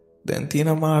දැන්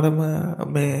තියෙන මාරම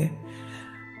මේ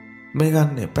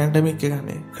ගන්න පැන්ඩමික් එක ගන්න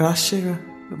ක්‍රෂ් එක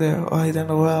දැන් ඔය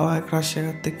හිතන්න ඔයා ක්‍රෂ්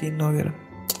එකත් එක්ක ඉන්නවා කියලා.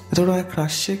 එතකොට ඔය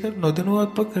ක්‍රෂ් එක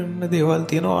නොදැනුවත්ව කරන දේවල්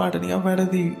තියෙනවා ආට නිකන්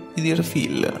වැඩි විදියට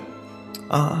ෆීල් වෙනවා.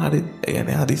 හරි ඒ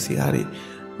කියන්නේ හදිසි හරි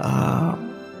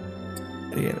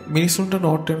මිනිසුන්ට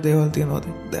නෝට් වෙන දේවල් තියෙනවා.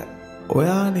 දැන්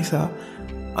ඔයා නිසා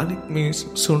අනික්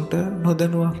මිනිස්සුන්ට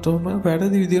නොදැනුවත්වම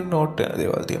වැරදි විදිහට නෝට් වෙන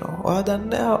දේවල් තියෙනවා. ඔයා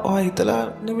දන්නේ ඔයා හිතලා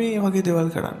නෙමෙයි වගේ දේවල්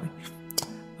කරන්නේ.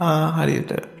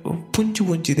 හරියට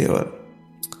පුංචි දේවල්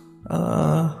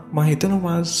මම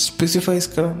හිතනවා මම ස්පෙસિෆයිස්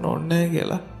කරන්න ඕනේ නැහැ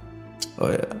කියලා.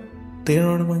 ඔය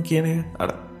තේරෙනවද මම කියන්නේ? අර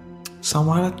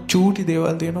සමහර චූටි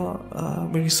දේවල් තියෙනවා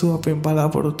මිනිස්සු අපෙන්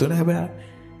බලාපොරොත්තු වෙන හැබැයි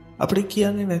අපිට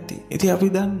කියන්නේ නැති. ඉතින් අපි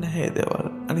දන්නේ නැහැ දේවල්.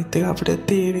 අනිත් එක අපිට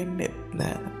තේරෙන්නේ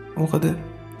නැහැ. මොකද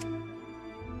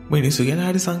මිනිස්සු ගැන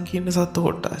හරි සංකීර්ණ සත්ත්ව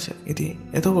කොටාශයක්. ඉතින්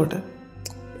එතකොට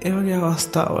ඒ වගේ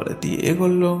අවස්ථාවලදී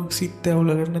ඒගොල්ලෝ සිත්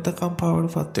ඇවුලකට නැත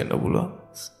කම්පාවටපත් වෙන්න පුළුවන්.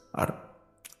 අර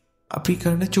අපි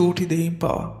කරන චූටි දෙයින්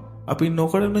පවා අපි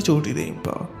නොකරන චූටි දෙයින්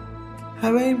පවා.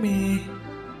 හැබැයි මේ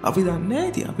අපි දන්නේ නැහැ.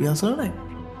 ඉතින් අපි අසරණයි.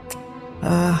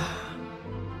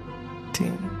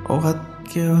 ඉතින් ඔහත්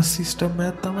කේස් සිස්ටම්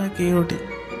එකක් තමයි කේෝටික්.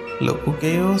 ලොකු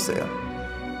කේෝස් එක.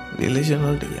 රිලේෂන්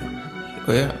වලට කියන්නේ.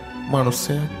 ඔය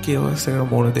මනුස්සයා කේෝස්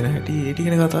එකට මොන දෙන හැටි ඒ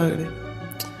ටිකනේ කතා කරේ.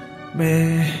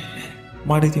 මේ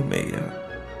මට ඉතින් මේ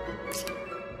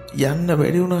යන්න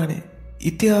බැරි වුණානේ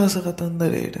ඉතිහාස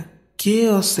කතන්දරේට.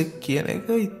 කේෝස් එක කියන එක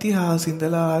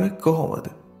ඉතිහාසින්දලා ආවේ කොහොමද?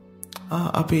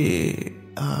 අපි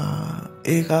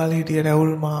ඒ කාලේ හිටිය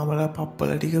රැවුල් මාමලා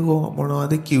පප්පලා ටික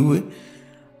මොනවද කිව්වේ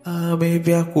මේ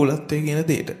ව්‍යාකූලත්වය කියන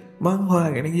දෙයට. මං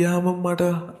හොයාගෙන ගියාම මට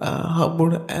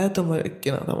හම්බුණ ඈතම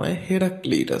එක්කෙනා තමයි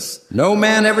හෙරක්ලීටස්. No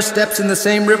man ever steps in the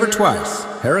same river twice.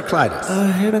 Heraclitus.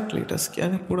 හෙරක්ලීටස්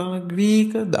කියන්නේ පුරාණ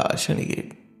ග්‍රීක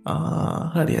දාර්ශනිකයෙක්.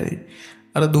 හරි.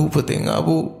 අර දූපතෙන්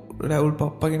ආපු රැවුල්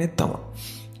පප්පා කෙනෙක් තමයි.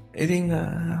 ඉතින්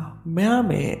මෙයා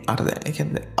මේ අර දැන් ඒ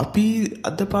කියන්නේ අපි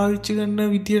අද පාවිච්චි කරන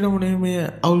විදියටම මේ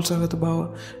අවුල් සහගත බව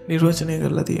නිර්වචනය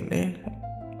කරලා තියෙන්නේ.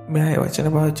 මෙයා ඒ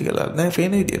වචන පාවිච්චි කරලා නැහැ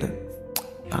ෆේන විදියට.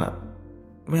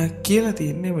 මෙයා කියලා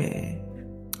තියෙන්නේ මේ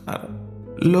අර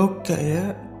ලෝකය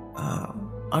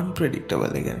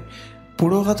unpredictable. ඒ කියන්නේ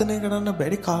පුරෝගතනය කරන්න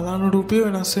බැරි කාලානුරූපීව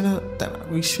වෙනස් වෙන තැන.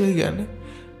 විශ්වය කියන්නේ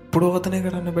පුරෝගතනය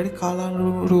කරන්න බැරි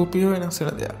කාලානුරූපීව වෙනස්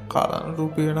වෙන දෙයක්.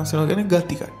 කාලානුරූපීව වෙනස් වෙනවා කියන්නේ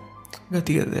ගතිකයි.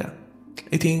 ගතික දෙයක්.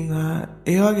 ඉතින්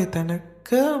ඒ වගේ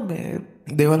තැනක මේ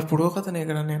දේවල් පුරෝගතනය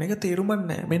කරන්න යන එක තේරුමක්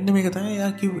නැහැ. මෙන්න මේක තමයි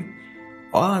එයා කිව්වේ.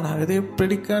 අනාගතේ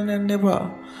ප්‍රෙඩික්ට් කරන්න යන්න එපා.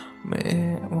 මේ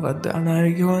මොකද්ද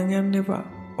අනාගතේ හොයන්න යන්න එපා.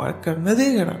 ඔය කරන දේ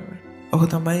කරන්න. ඔක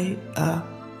තමයි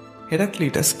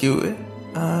හෙරක්ලීටස් කිව්වේ.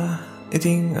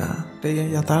 ඉතින් ඒ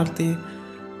යථාර්ථයේ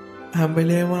හැම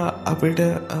වෙලේම අපිට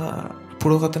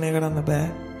පුරෝගතනය කරන්න බෑ.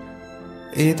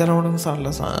 ඒ තරමටම සරල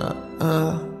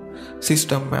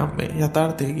සිස්ටම් එකක් මේ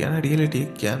යථාර්ථය කියන්නේ රියැලිටි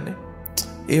එක කියන්නේ.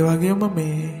 ඒ වගේම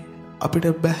මේ අපිට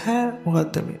බෑ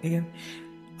මොකද්ද මේ කියන්නේ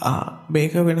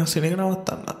මේක වෙනස් වෙන එක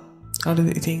නවත්තන්න. හරිද?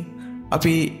 ඉතින්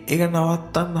අපි ඒක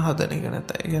නවත්තන්න හදන එක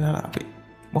නැත. ඒ කියන්නේ අපි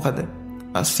මොකද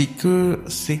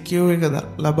සිකියෝ එක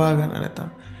ලබා ගන්න නැත.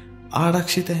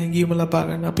 ආරක්ෂිත හැඟීම ලබා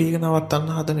ගන්න අපි ඒක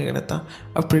නවත්තන්න හදන එක නැත.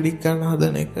 අපි ප්‍රෙඩික්ට් කරන්න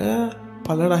හදන එක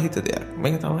ඵල රහිත දෙයක්.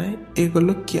 මේක තමයි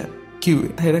ඒගොල්ලෝ කියන්නේ.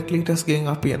 Heraclitus ගෙන්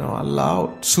අපි යනවා Lao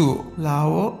Tzu.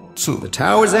 The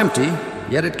tower is empty,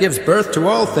 yet it gives birth to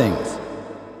all things.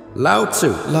 Lao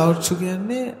Tzu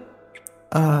කියන්නේ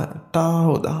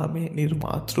තාවෝ දහමේ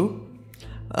නිර්මාතෘ.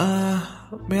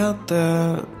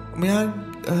 මෙයා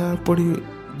පොඩි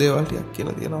දේවල් ටිකක්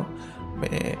කියලා තියෙනවා.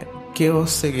 මේ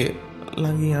කේෝස් එකේ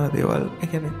ළඟින් යන දේවල්. ඒ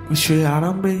කියන්නේ විශ්වයේ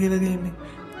ආරම්භය කියලා තියෙන්නේ.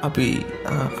 අපි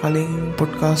කලින්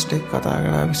පොඩ්කාස්ට් එක කතා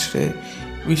කරා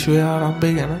විශ්වයේ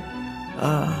ආරම්භය ගැන.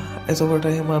 එතකොට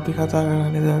එහෙම අපි කතා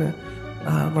කරන්නේ දැන්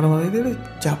මම මතකද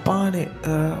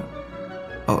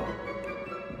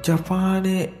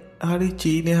ජපානේ හරි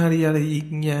චීනේ හරි අර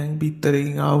ඉංග්‍යාන්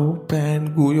බිත්තරකින් ආව පෑන්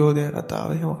ගුයෝදය කතාව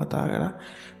එහෙම කතා කරා.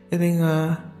 ඉතින්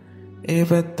ඒ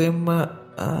පැත්තෙන්ම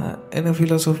එන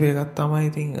ෆිලොසොෆි එකක් තමයි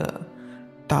ඉතින්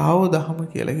තාවෝ දහම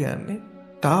කියලා කියන්නේ.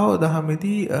 තාවෝ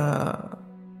දහමේදී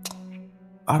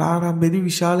ආරම්භයේදී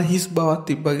විශාල හිස් බවක්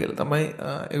තිබ්බා කියලා තමයි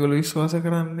ඒගොල්ලෝ විශ්වාස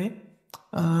කරන්නේ.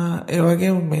 ඒ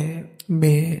වගේම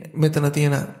මේ මෙතන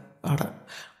තියෙන අර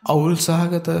අවුල්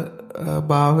සහගත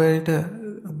භාවයට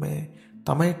මේ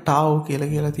තමයි ටාවෝ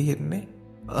කියලා තියෙන්නේ.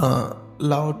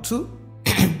 ලවුට්සු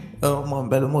මම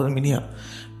බැලුවා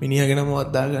මිනිහා ගැන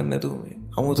මොකක්ද දාගන්න නැතුව මේ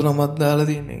අමුතු නමක් දාලා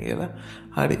තියන්නේ කියලා.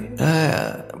 හරි.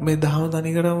 මේ දහම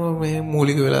තනිකරම මේ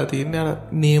මූලික වෙලා තියෙන්නේ අර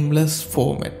නේම්ලස්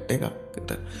ෆෝමැට්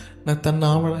එකකට. නැත්තම්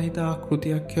නාම රහිත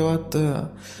ආකෘතියක් හෙවත්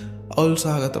අවුල්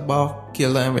සහගත බවක්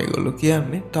කියලා මේගොල්ලෝ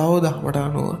කියන්නේ. තාව දහමට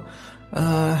අනුව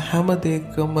හැම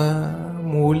දෙයකම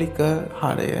මූලික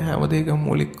හරය හැම දෙයකම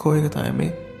මූලික කොහෙක තමයි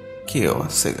මේ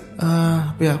කේෝස් එක.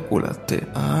 ව්‍යාකූලත්වය.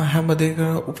 හැම දෙයකම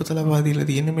උපත ලබා දීලා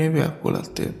තියෙන්නේ මේ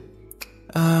ව්‍යාකූලත්වය.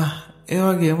 ඒ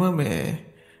වගේම මේ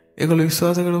ඒගොල්ලෝ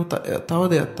විශ්වාස කරන තව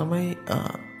දෙයක් තමයි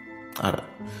අර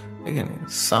ඒ කියන්නේ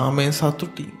සාමයේ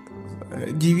සතුටි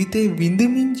ජීවිතේ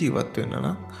විඳමින් ජීවත් වෙන්න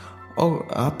නම්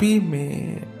අපි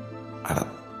මේ අර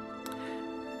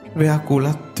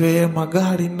ව්‍යාකූලත්වය මග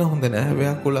හරින්න හොඳ නෑ.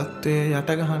 ව්‍යාකූලත්වය යට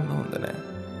ගහන්න හොඳ නෑ.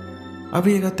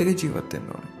 අපි ඒකත් එක්ක ජීවත් වෙන්න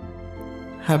ඕනේ.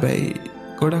 හැබැයි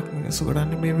ගොඩක් මිනිස්සු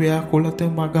කරන්නේ මේ ව්‍යාකූලත්වය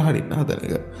මග හරින්න හදන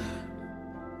එක.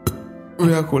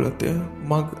 ව්‍යාකූලත්වය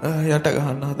මග යට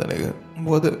ගහන්න හදන එක.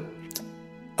 මොකද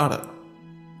අර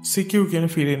සිකියු කියන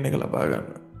ෆීලින් එක ලබා ගන්න.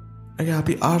 ඒක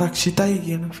අපි ආරක්ෂිතයි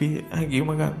කියන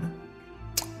හැඟීම ගන්න.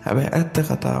 හැබැයි ඇත්ත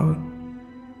කතාව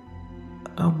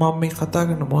මම මේ කතා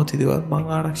කරන මොහොතේදීවත් මම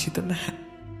ආරක්ෂිත නැහැ.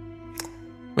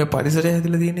 මේ පරිසරය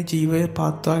හැදිලා තියෙන ජීවය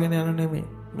පාත්වාගෙන යන නෙමෙයි.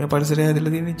 මේ පරිසරය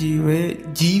හැදිලා තියෙන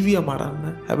ජීවිය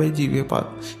මරන්න. හැබැයි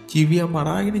ජීවිය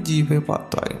මරාගෙන ජීවය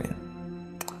පාත්වාගෙන යන.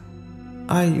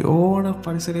 ඕන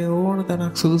පරිසරයේ ඕන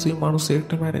තැනක් සුදුසුයි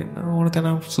මිනිසෙක්ට මැරෙන්න. ඕන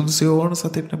තැනක් සුදුසුයි ඕන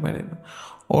සතෙක්ට මැරෙන්න.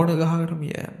 ඕන ගහකට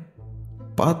මිය යන්න.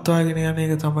 පාත්වාගෙන යන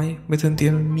එක තමයි මෙතන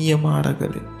තියෙන නියම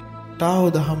ආරගලේ.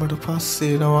 තාව දහමට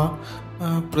පස්සේ එනවා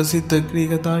ප්‍රසිද්ධ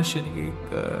ග්‍රීක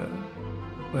දාර්ශනිකයෙක්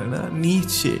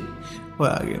නීචේ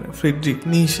වගේ ෆ්‍රිඩ්රික්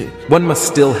නීචේ. One must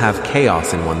still have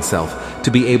chaos in oneself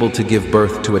to be able to give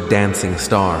birth to a dancing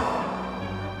star.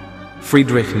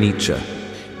 Friedrich Nietzsche.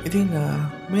 ඉතින්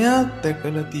මෙයා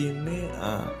දැකලා තියෙන්නේ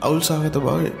අවුල්සහගත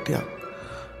බව ටිකක්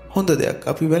හොඳ දෙයක්.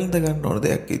 අපි වැළඳ ගන්න ඕන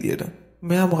දෙයක් විදියට.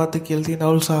 මෙයා මොකක්ද කියලා තියෙන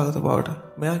අවුල්සහගත බවට?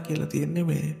 මෙයා කියලා තියෙන්නේ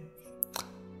මේ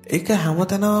ඒක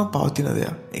හැමතැනම පවතින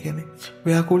දෙයක්. ඒ කියන්නේ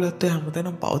ව්‍යාකූලත්වය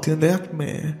හැමතැනම පවතින දෙයක්.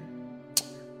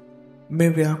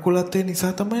 මේ ව්‍යාකූලත්වය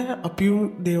නිසා තමයි අපි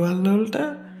දේවල් වලට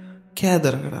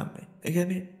කෑදර කරන්නේ. ඒ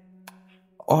කියන්නේ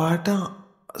ඔයාට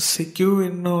සිකියු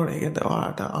වෙන්න ඕනේ. ඒ කියන්නේ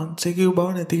ඔයාට අන්සිකියු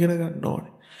බව නැති කර ගන්න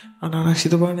ඕනේ.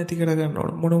 අනාරක්ෂිත බව නැති කර ගන්න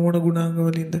ඕනේ. මොන ගුණාංග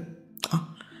වලින්ද?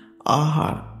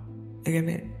 ආහාර. ඒ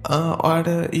කියන්නේ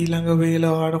ඔයාට ඊළඟ වේල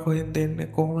ඔයාට කොහෙන්ද එන්නේ?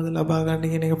 කොහොමද ලබා ගන්න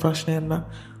කියන එක ප්‍රශ්නයක් නෑ.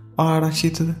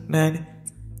 ආරක්ෂිතද නෑනේ.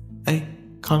 ඇයි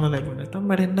කන ලැබුණ නැත්නම්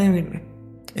මැරෙන්නයි වෙන්නේ.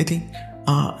 ඉතින්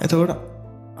එතකොට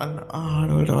අන්න ආහාර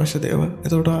වලට අවශ්‍ය දේවල්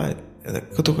එතකොට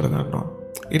එකතු කර ගන්නවා.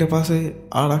 ඊට පස්සේ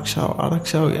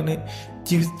ආරක්ෂාව කියන්නේ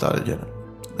ජීවිත තර්ජන.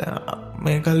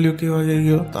 මේ කල්යුකේ වගේ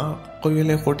ගියොත් කොයි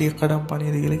වෙලේ කොටියක් කඩම්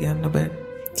පණියද කියලා කියන්න බෑ.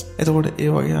 එතකොට ඒ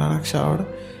වගේ ආරක්ෂාවට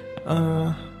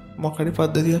මොකක්ද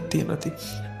පද්ධතියක් තියෙනවා.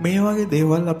 මේ වගේ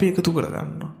දේවල් අපි එකතු කර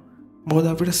ගන්නවා. මොකද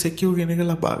අපිට සිකියු කියන එක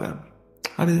ලබා ගන්න.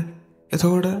 හරිද?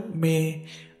 එතකොට මේ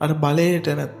අර බලයට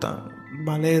නැත්තම්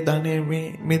බලය ධනෙ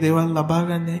මේ දේවල් ලබා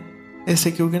ගන්න ඒ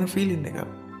සිකියු කියන ෆීලින් එක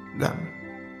ගන්න.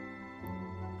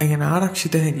 ඒ කියන්නේ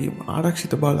ආරක්ෂිත හැඟීම,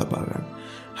 ආරක්ෂිත බව ලබා ගන්න.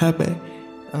 හැබැයි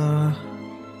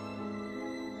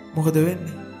මොකද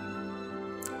වෙන්නේ?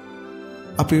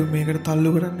 අපි මේකට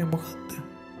තල්ලු කරන්නේ මොකද්ද?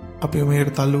 අපි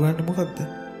මේකට තල්ලු ගන්නේ මොකද්ද?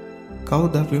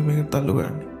 කවුද අපි මේකට තල්ලු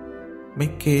කරන්නේ?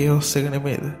 මේ කේයොස් එක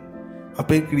නෙමෙයිද?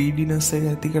 අපේ ග්‍රීඩිනස් එක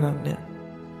ඇති කරන්නේ.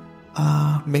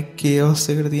 මේ කේයොස්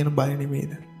එකට තියෙන බය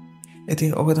නෙමෙයිද?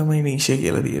 ඉතින් ඔක තමයි නීෂේ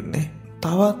කියලා තියෙන්නේ.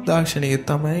 තවත් දාර්ශනිකයෙක්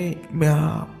තමයි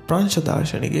මෙයා ප්‍රංශ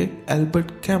දාර්ශනිකයෙක්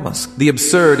Albert කැමස්. The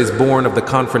absurd is born of the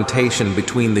confrontation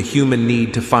between the human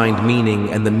need to find meaning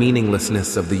and the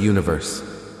meaninglessness of the universe.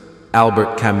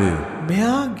 Albert Camus.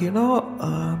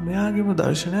 මෙයාගේම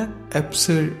දර්ශනයක්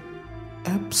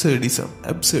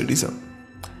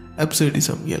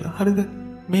ඇබ්සර්ඩිසම් කියලා. හරිද?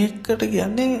 මේකට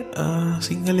කියන්නේ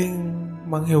සිංහලෙන්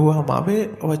මං හෙව්වාම ආවේ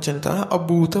වචන තමයි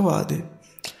අභූතවාදය.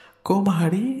 කොහොම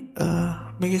හරි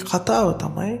මේකේ කතාව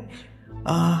තමයි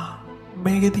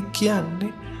මේකෙදි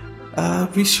කියන්නේ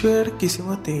විශ්වයේ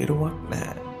කිසිම තේරුමක්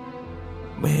නැහැ.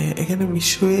 මේ ඒ කියන්නේ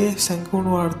විශ්වයේ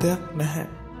සංකූර්ණ අර්ථයක් නැහැ.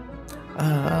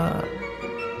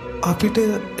 අපිට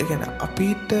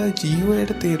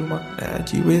ජීවයට තේරුමක් නැහැ.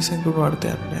 ජීවයේ සංකූර්ණ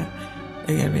අර්ථයක් නැහැ.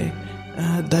 ඒ කියන්නේ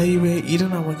දෛවයේ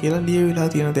ඉරණම කියලා ලියවිලා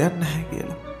තියෙන දෙයක් නැහැ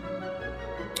කියලා.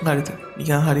 හරිද?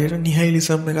 නිකන් හරියට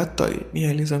නිහයිලිසම් එකත් වගේ.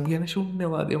 නිහයිලිසම් කියන්නේ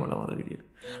ශුන්‍යවාදය මොනවද විදියට.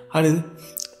 හරිද?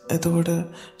 එතකොට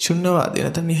ශුන්‍යවාදය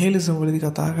නැත්නම් නිහයිලිසම් වලදී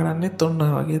කතා කරන්නේත් ඔන්න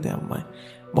වගේ දෙයක්මයි.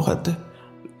 මොකද්ද?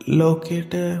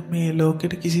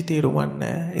 ලෝකෙට කිසි තේරුමක්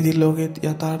නැහැ. ඉතින් ලෝකෙත්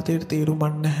යථාර්ථයට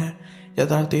තේරුමක් නැහැ.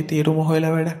 යථාර්ථයේ තේරුම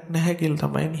හොයලා වැඩක් නැහැ කියලා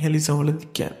තමයි නිහයිලිසම්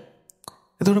වලදී කියන්නේ.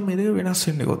 එතකොට මේ දෙක වෙනස්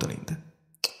වෙන්නේ කොතනින්ද?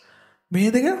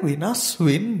 මේ දෙක වෙනස්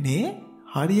වෙන්නේ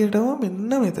හරියටම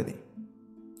මෙන්න මෙතනින්.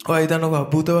 ඔය හිතන්නකො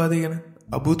අභූතවාදී ගැන.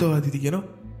 අභූතවාදීද කියනවා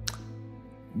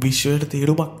විශ්වයට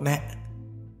තේරුමක් නැහැ.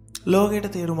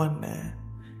 ලෝකෙට තේරුමක් නැහැ.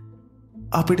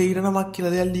 අපිට ඉරණමක්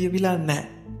කියලා දෙයක් ලියවිලා නැහැ.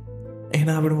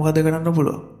 එහෙනම් අපිට මොකද කරන්න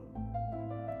පුළුවන්?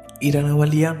 ඉරණම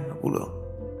ලියන්න පුළුවන්.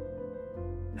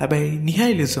 හැබැයි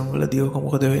නිහයිලිසම් වලදී ඔක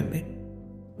මොකද වෙන්නේ?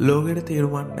 ලෝකෙට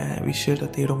තේරුමක් නැහැ.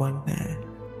 විශ්වයට තේරුමක් නැහැ.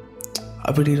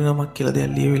 අපිට ඉරණමක් කියලා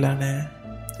දෙයක් ලියවිලා නැහැ.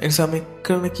 ඒ නිසා මේ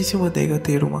කරන කිසිම දෙයක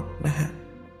තේරුමක් නැහැ.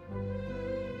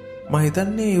 මම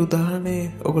හිතන්නේ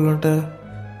උදාහරණේ ඔයගොල්ලන්ට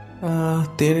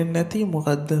තේරෙන්නේ නැති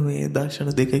මොකද්ද මේ දර්ශන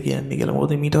දෙක කියන්නේ කියලා.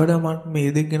 මොකද මීට වඩා මම මේ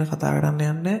දෙක ගැන කතා කරන්න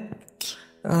යන්නේ.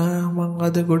 මම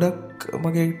අද ගොඩක්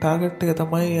මගේ ටාගට් එක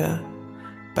තමයි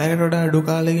පැයකට වඩා අඩු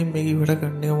කාලෙකින් මේක ඉවර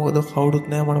කරන්නේ. මොකද කවුරුත්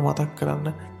නැහැ මට මතක් කරන්න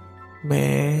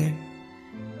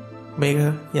මේක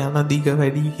යන දිග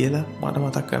වැඩි කියලා මට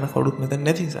මතක් කරන්න කවුරුත් මෙතන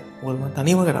නැති නිසා. මොකද මම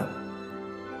තනියම කරන්නේ.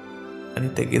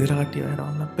 අනිත් එක ගෙදර කට්ටිය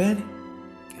වෙනවන්න බෑනේ.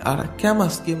 අර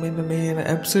කැමස්ගේ මෙන්න මේ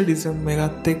ඇබ්සර්ඩිසම්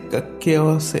එකත් එක්ක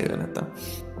කේවස් එක නැත්තම්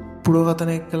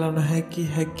පුරවතනය කළ නොහැකි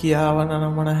හැකියාව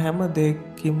නමන හැම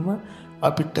දෙයකින්ම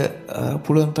අපිට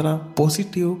පුළුවන් තරම්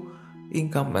පොසිටිව්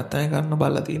ඉන්කම් නැත්තම් ගන්න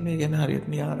බලලා තියෙන. ඒ කියන්නේ හරියට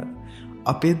නියාර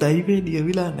අපේ දෛවය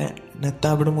ලියවිලා නැහැ. නැත්තම්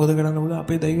අපිට මොකද කරන්න පුළුවන්?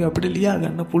 අපේ දෛවය අපිට ලියා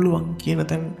ගන්න පුළුවන් කියන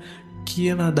තැන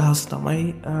කියන අදහස් තමයි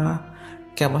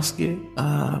කැමස්ගේ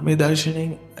මේ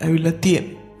දර්ශනයෙන් ඇවිල්ලා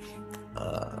තියෙන්නේ.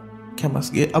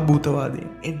 කැමස්ගේ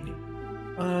අභූතවාදයෙන් එන්නේ.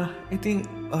 ඉතින්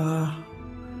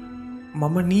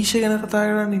මම නීෂ ගැන කතා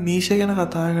කරන්නේ. නීෂ ගැන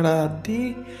කතා කරද්දී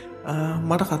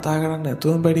මට කතා කරන්න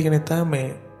ඇතුවම බැරි කෙනෙක් තමයි මේ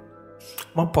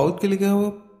මම පෞද්ගලිකව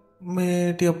මේ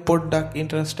ටික පොඩ්ඩක්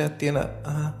ඉන්ටරෙස්ට් එකක් තියෙන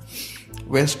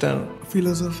වෙස්ටර්න්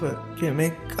ෆිලොසොෆර්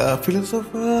කෙනෙක්.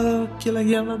 ෆිලොසොෆර් කියලා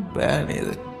කියන්න බෑ නේද?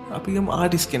 අපි ගම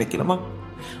ආටිස්ට් කෙනෙක් කියලා. මම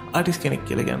ආටිස්ට් කෙනෙක්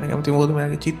කියලා කියන්න කැමතියි. මොකද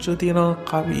මගේ චිත්‍ර තියෙනවා,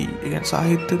 කවි, ඒ කියන්නේ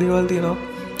සාහිත්‍ය දේවල් තියෙනවා.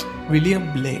 විලියම්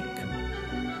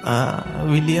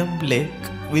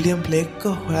බ්ලේක්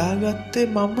හොයාගත්තේ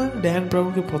මම ඩෑන්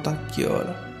බ්‍රවුන්ගේ පොතක්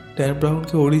කියවලා. ඩෑන්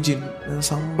බ්‍රවුන්ගේ ඔරිජින්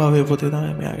සම්භවය පොතේ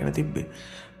තමයි මෙයා ගැන තිබ්බේ.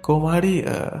 කොහොමහරි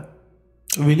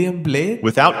William Blake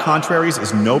Without contraries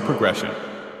is no progression.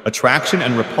 Attraction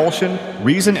and repulsion,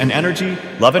 reason and energy,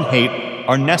 love and hate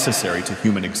are necessary to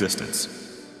human existence.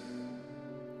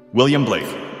 William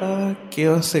Blake.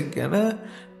 chaos එක ගැන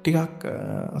ටිකක්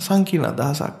සංකීර්ණ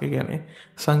අදහසක්. ඒ කියන්නේ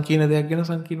සංකීර්ණ දෙයක් ගැන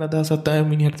සංකීර්ණ අදහසක් තමයි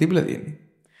මිනිහට තිබිලා තියෙන්නේ.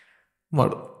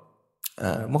 මොකද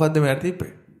මොකද්ද මෙයාට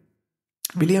තිබ්බේ?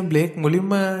 විලියම් බ්ලේක්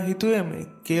මුලින්ම හිතුවේ මේ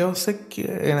chaos එක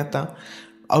නැත්තම්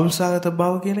අවුල්සහගත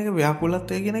බව කියන එක,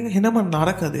 ව්‍යාකූලත්වය කියන එක හෙනම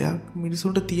නරක දෙයක්,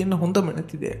 මිනිසුන්ට තියෙන හොඳම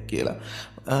නැති දෙයක් කියලා.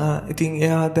 ඉතින්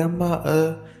එයා දැම්මා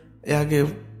එයාගේ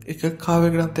එක කාව්‍ය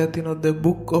ග්‍රන්ථයක් තියෙනවා The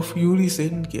Book of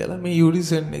Urizen කියලා. මේ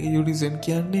Urizen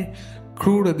කියන්නේ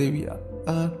ක්‍රූර දෙවියා.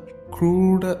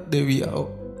 ක්‍රූර දෙවියා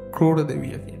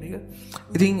කියන එක.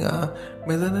 ඉතින්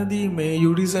මෙතනදී මේ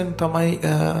Urizen තමයි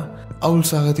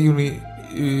අවුල්සහගත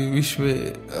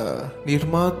විශ්වයේ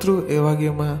නිර්මාතෘ. ඒ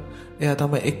වගේම එයා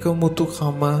තමයි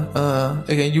එකමුතුකම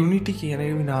යුනිටි කියන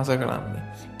එක විනාශ කරන්නේ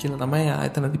කියලා තමයි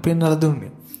එතනදී පෙන්වලා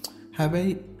දුන්නේ.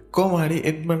 හැබැයි කොහොම හරි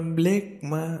එඩ්මන්ඩ්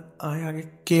බ්ලේක්ම ආයාගේ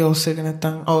කේෝස් එක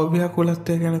නැත්තම්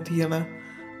අව්‍යාකූලත්වය ගැන තියෙන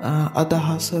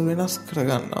අදහස වෙනස්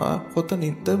කරගන්නවා.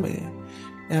 කොතනින්ද මේ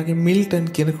එයාගේ මිල්ටන්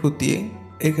කියන කෘතියෙන්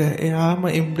ඒක එයාම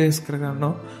එම්බ්‍රේස්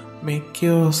කරගන්නවා. මේ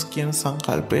කේෝස් කියන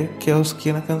සංකල්පය, කේෝස්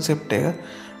කියන කන්සෙප්ට් එක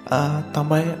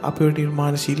තමයි අපේ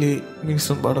නිර්මාණශීලී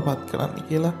මිනිසුන් බවට පත් කරන්නේ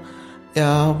කියලා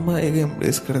එයාම ඒක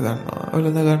එම්බ්‍රේස් කරගන්නවා,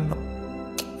 ඔලඳ ගන්නවා.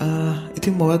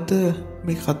 ඉතින් මොකද්ද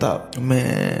මේ කතාව? මේ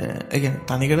ඒ කියන්නේ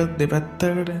තනිකර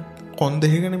දෙපැත්තකට කොන්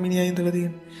දෙකගෙන මිනිහා ඉඳලා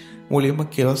තියෙන. මුලින්ම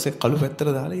කේෝස් එක කළු පැත්තට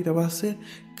දාලා ඊට පස්සේ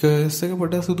කර්ස් එක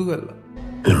පොඩ්ඩක් සුදු කරලා.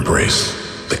 Embrace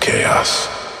the chaos.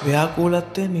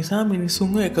 ව්‍යාකූලත්වය නිසා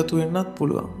මිනිසුන්ව එකතු වෙන්නත්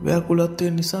පුළුවන්. ව්‍යාකූලත්වය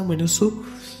නිසා මිනිස්සු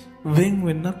වෙන්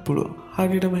වෙන්නත් පුළුවන්.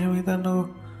 හරියට මෙහෙම හිතන්නකො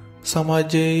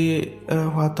සමාජයේ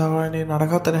වාතාවරණය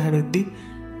නරකතර හැරෙද්දී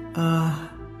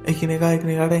එකිනෙකා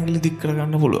එකිනෙකාට ඇඟිලි දික්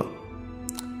කරගන්න පුළුවන්.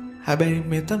 හැබැයි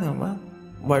මෙතනම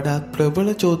වඩාත් ප්‍රබල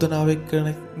චෝදනාවක් කරන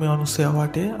මේ මනුස්සයා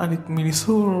වටේ අනිත්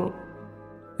මිනිස්සු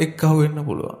එක්කහුව වෙන්න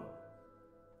පුළුවන්.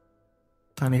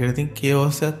 තනිකර ඉතින්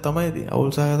කේෝස් එකක් තමයි ඉතින්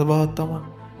අවුල්සහගත බවක් තමයි.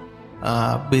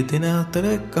 බෙදෙන අතර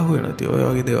එක්කහුව වෙනවා. ඉතින් ඔය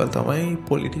වගේ දේවල් තමයි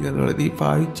පොලිටිකල් වලදී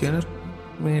පාවිච්චි කරන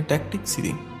මේ ටැක්ටික්ස්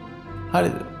ඉතින්.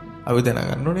 හරිද? අපි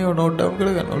දැනගන්න ඕනේ ඔය නෝට් ඩවුන්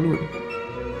කරගන්න ඔළුවේ.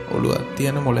 ඔළුවක්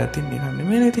තියන මොළ ඇතින් නිකන්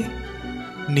නෙමෙයි නේද?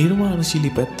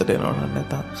 නිර්මාණශීලී පැත්තට එනවා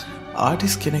නැත්නම්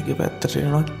ආටිස්ට් කෙනෙක්ගේ පැත්තට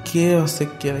එනවා. කේෝස්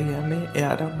එක කියලා කියන්නේ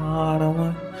එයාට මාරම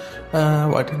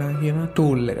වටිනා කියන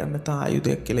ටූල් එකක් නැත්නම්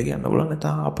ආයුධයක් කියලා කියන්න පුළුවන්.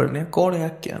 නැත්නම් ආපරණයක්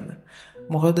කෝණයක් කියන්න.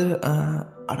 මොකද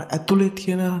අර ඇතුලේ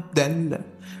තියෙන දැල්ල,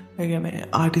 ඒ කියන්නේ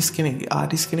ආටිස්ට්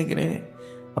කෙනෙක්ගේ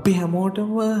අපි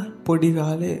හැමෝටම පොඩි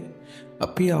කාලේ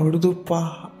අපි අවුරුදු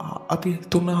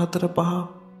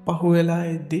 3-4-5 වෙලා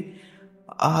එද්දී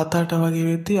 7-8 වගේ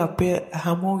වෙද්දී අපේ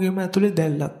හැමෝගෙම ඇතුලේ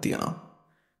දැල්ලක් තියෙනවා.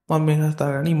 මම මේ කතා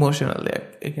කරන්නේ ඉමෝෂනල් එකක්.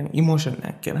 ඒ කියන්නේ ඉමෝෂන්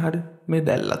එකක් කියන හරිය මේ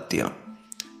දැල්ලක් තියෙනවා.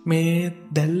 මේ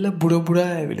දැල්ල බුඩ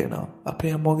ඇවිලෙනවා. අපේ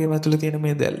හැමෝගෙම ඇතුලේ තියෙන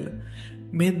මේ දැල්ල.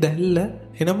 මේ දැල්ල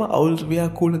එනම අවුල්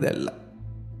ව්‍යාකූල දැල්ල.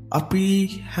 අපි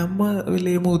හැම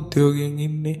වෙලේම උද්‍යෝගයෙන්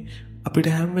ඉන්නේ. අපිට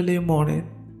හැම වෙලේම ඕනේ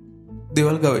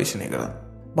දේවල් ගවේෂණය කරන්න.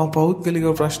 මම පෞද්ගලික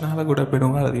ප්‍රශ්න අහලා ගොඩක්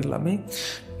වෙනවා අර ළමයි.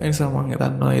 ඒ නිසා මම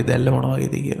හිතනවා ඒ දැල්ල මොනවා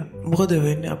වගේද කියලා. මොකද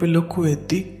වෙන්නේ අපි ලොකු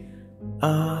වෙද්දී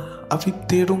අපි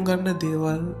තේරුම් ගන්න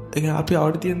දේවල් අපි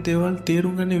අවුට තියෙන දේවල්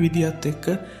තේරුම් ගන්න විදිහත් එක්ක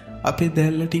අපේ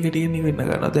දැල්ල ටික ටික නිවෙන්න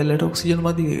ගන්නවා. දැල්ලට ඔක්සිජන්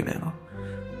මදි වෙගෙන යනවා.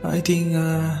 I think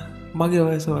මගේ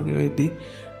වයස වගේ වෙද්දී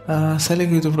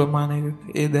සැලකිය යුතු ප්‍රමාණයක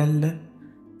ඒ දැල්ල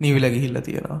නිවිලා ගිහිල්ලා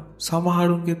තියෙනවා.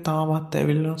 සමහරුන්ගේ තාමත්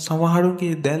ඇවිල්ලා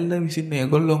සමහරුන්ගේ දැල්ල විසින්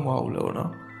ඒගොල්ලොම අවුලවනවා.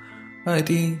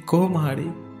 ඉතින් කොහොම හරි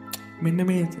මෙන්න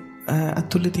මේ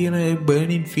ඇතුළේ තියෙන ඒ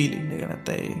බර්නින් ෆීලින් එක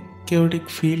නැත්නම් ඒ කෙයොටික්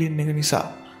ෆීලින් එක නිසා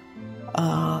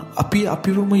අපි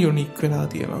අපිවම යුනික් වෙලා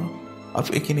තියෙනවා.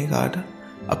 අපි එකිනෙකාට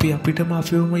අපි අපිටම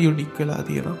අපිවම යුනික් වෙලා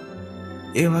තියෙනවා.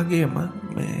 ඒ වගේම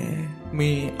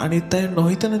මේ අනිත් අය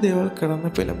නොහිතන දේවල්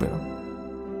කරන්න පෙළඹෙනවා.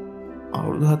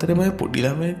 අවුරුදු 4 පොඩි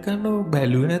ළමයෙක් ගන්නව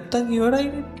බැලුවේ නැත්තම්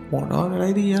ඉවරයිනේ. මොනවා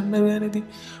කරයිද කියන්න බෑ නේද?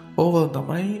 ඕක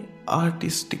තමයි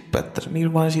ආටිස්ටික් පැත්තට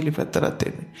නිර්මාණශීලී පැත්තට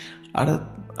එන්නේ.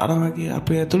 අර වගේ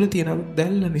අපේ ඇතුළේ තියෙන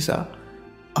දැල්ල නිසා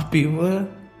අපිව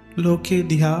ලෝකේ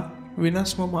දිහා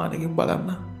වෙනස්ම මානකින් බලන්න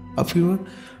අපිව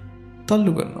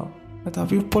තල්ලු කරනවා. නැත්නම්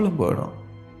අපිව පොළඹවනවා.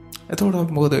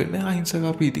 එතකොට මොකද වෙන්නේ? අහිංසක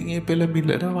අපි ඉතින් මේ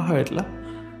පෙළඹිල්ලට වහවැටලා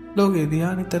ලෝකේ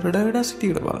දිහා නිතරම වඩා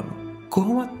සිටියට බලනවා.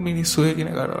 කොහොමත් මිනිස්සු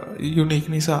එකිනෙකාට යුනික්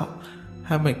නිසා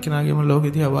හැම එක්කෙනාගේම ලෝකෙ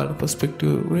දිහා බලන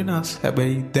පර්ස්පෙක්ටිව් වෙනස්.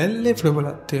 හැබැයි දැල්ලේ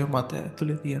ප්‍රබලත්වය මත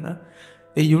ඇතුලේ තියෙන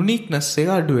ඒ යුනික්නස් එක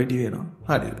අඩු වැඩි වෙනවා.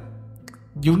 හරිද?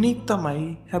 යුනික් තමයි.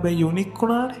 හැබැයි යුනික්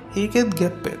වුණාට ඒකෙත්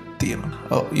ගැප් එකක් තියෙනවා.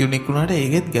 ඔව් යුනික් වුණාට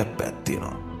ඒකෙත් ගැප් එකක්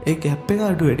තියෙනවා. ඒ ගැප් එක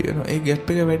අඩු වැඩි වෙනවා. ඒ ගැප්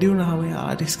එක වැඩි වුණාම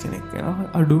ආටිස්ට් කෙනෙක් වෙනවා.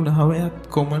 අඩු වුණාම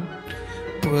කොමන්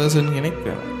පර්සන් කෙනෙක්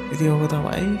වෙනවා. ඉතින් ඕක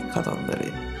තමයි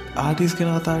කතන්දරේ. ආටිස්ට්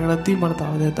කෙනා කතා කරද්දී මට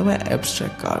තව දෙයක් තමයි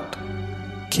ඇබ්ස්ට්‍රැක්ට් ආර්ට්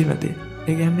කියන දේ.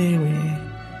 ඒ කියන්නේ මේ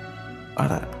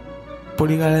අර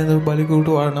පොඩි කාලේ ඉඳන් බලිකුට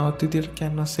වරණවත් විදියට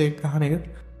කැන්වස් එක ගහන එක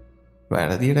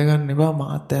වැරදියට ගන්න එපා.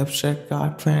 මාත් ඇබ්ස්ට්‍රැක්ට්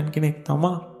ආර්ට් ෆෑන් කෙනෙක්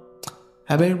තමයි.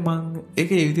 හැබැයි මම ඒක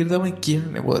ඒ විදිහට තමයි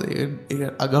කියන්නේ. මොකද ඒක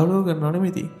අගෞරව කරනව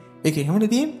නෙමෙයි. ඒක එහෙමනේ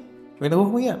තියෙන්නේ. වෙන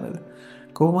කොහොම කියන්නද?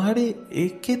 කොහොම හරි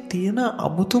ඒකේ තියෙන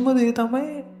අමුතුම දේ තමයි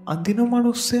අඳින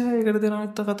මිනිස්සයා ඒකට දෙන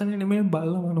අර්ථකථනය නෙමෙයි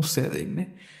බලන මිනිස්සයා දෙන්නේ.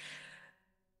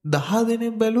 10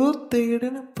 දෙනෙක් බැලුවොත් ඒකට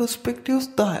එන පර්ස්පෙක්ටිව්ස්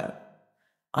 10ක්.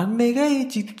 අන්න ඒකයි මේ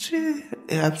චිත්‍රයේ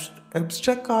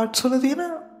ඇබ්ස්ට්‍රැක්ට් ආර්ට්ස් වල තියෙන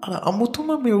අර අමුතුම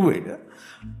මෙව් එක.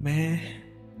 මේ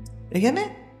ඒ කියන්නේ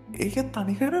ඒක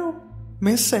තනිකර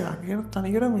මෙස් එකක්. ඒක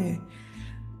තනිකර මේ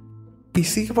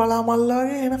පිසික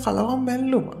පලාමල්ලාගේ එන කලවම්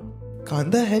බැල්ලුම.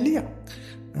 කඳ හැලියක්.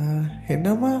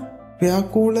 එනම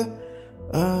ව්‍යාකූල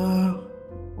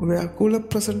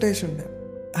ප්‍රසන්ටේෂන් එක.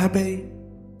 හැබැයි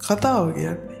කතාව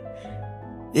කියන්නේ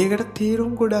ඒකට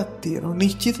තේරුම් ගොඩක් තියෙනවා.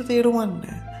 නිශ්චිත තේරුමක්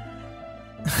නැහැ.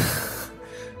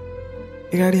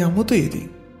 ඒක හරි අමුතුයි ඉතින්.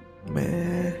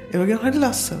 ඒ වගේම හරි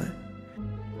ලස්සනයි.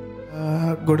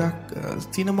 ගොඩක්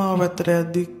සිනමාව පැත්තට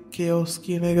යද්දි කෙයොස්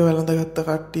කියන එක වැළඳගත්ත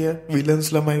කට්ටිය විලන්ස්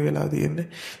ළමයි වෙලා තියෙන්නේ.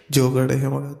 ජෝකර්ට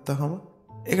එහෙම ගත්තාම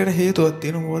ඒකට හේතුවක්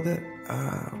තියෙනවා. මොකද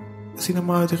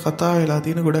සිනමාවේ කතා වෙලා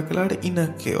තියෙන ගොඩක් වෙලාවට ඉන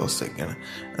කෙයොස් එක ගැන.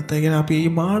 නැත්නම් අපි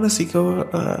මානසිකව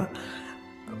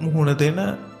මුහුණ දෙන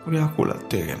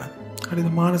ව්‍යාකූලත්වය ගැන. හරිද?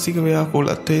 මානසික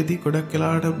ව්‍යාකූලත්වයේදී ගොඩක්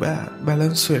වෙලාවට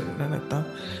බැලන්ස් වෙන්න නැත්නම්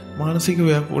මානසික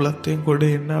ව්‍යාකූලත්වයෙන් ගොඩ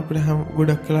එන්න අපිට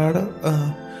ගොඩක් වෙලාවට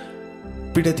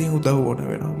පිටතින් උදව් ඕන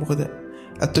වෙනවා. මොකද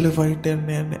ඇතුලේ ෆයිට්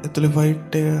යන්නේ ඇතුලේ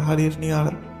ෆයිට් එක හරියට නිකන්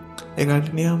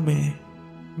ඒකට නිකන්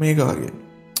මේක වගේ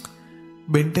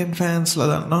බෙන්ටෙන් ෆෑන්ස්ලා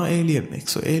දන්නවා ඒලියන්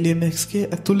එක්ස්. ඒලියන් එක්ස් ගේ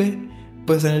ඇතුලේ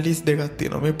පර්සනැලිටිස් දෙකක්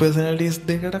තියෙනවා. මේ පර්සනැලිටිස්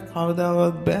දෙකට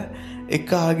කවදාවත් බෑ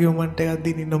එක ආගියුමන්ට් එකක්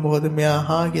දින්න ඉන්න. මොකද මෙයා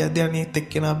හා කියද්දී අනිත්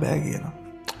එක්කෙනා බෑ කියනවා.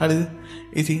 හරිද?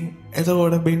 ඉතින්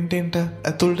එතකොට බෙන්ටෙන්ට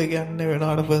ඇතුළට යන්න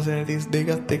වෙනවාට පර්සනැලිටිස්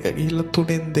දෙකත් එක ගිහිල්ලා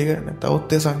 3න් 2 නැත්නම්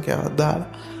ඔත්තේ සංඛ්‍යාවක් දාලා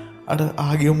අර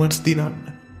ආගියුමන්ට්ස් දිනන්න.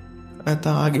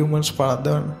 නැත්නම් ආගියුමන්ට්ස්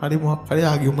පරද්දවන්න. හරි මොකක් හරි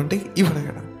ආගියුමන්ට් එක ඉවර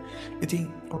කරන්න. ඉතින්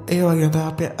ඒ වගේ තමයි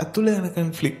අපේ ඇතුළේ යන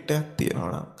කන්ෆ්ලික්ට් එකක් තියෙනවා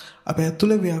නම් අපේ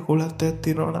ඇතුළේ ව්‍යාකූලත්වයක්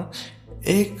තියෙනවා නම්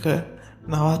ඒක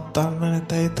නවත්තන්න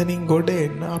නැත්නම් එතනින් ගොඩ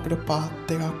එන්න අපිට පාත්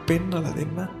එකක් පෙන්නලා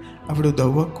දෙන්න අපිට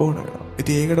උදව්වක් ඕන වෙනවා.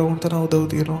 ඉතින් ඒකට ඕන තරම් උදව්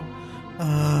තියෙනවා.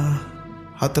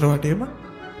 හතර වටේම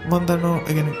මම දන්නවා ඒ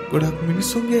කියන්නේ ගොඩක්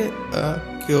මිනිස්සුන්ගේ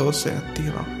කෙයොස් එකක්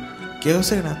තියෙනවා. කෙයොස්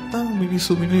එක නැත්තම්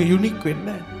මිනිස්සු යුනික් වෙන්නේ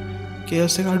නැහැ.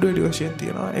 කෙයොස් එක අඩු වැඩි වශයෙන්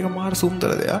තියෙනවා. ඒක මාර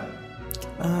සුන්දර දෙයක්.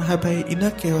 හැබැයි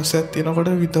ඉන කෙයොස් එකක් තියෙනකොට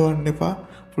විතවන්න එපා.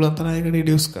 පුළුවන් තරම් ඒක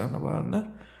රිඩියුස් කරන්න බලන්න.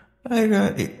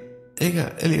 ඒක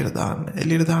එළියට දාන්න.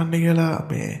 එළියට දාන්න කියලා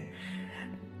මේ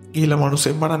ගිහලා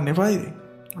මිනිස්සුන් මරන්න එපා ඉතින්.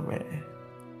 මේ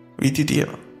වීති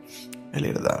තියෙනවා.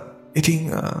 එළියට දාන්න.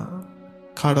 ඉතින්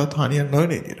කාටවත් හානියක් නොවන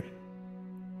විදියට.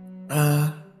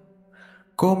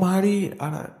 කොහොම හරි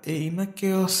අර ඒ ඉන්න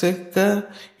කෙයොස් එක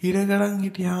හිර කරන්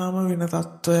හිටියාම වෙන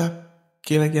තත්වයක්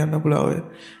කියලා කියන්න පුළුවන් ඔය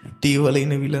ටීවී වල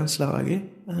ඉන්න විලන්ස්ලා වගේ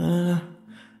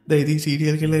දැයිදී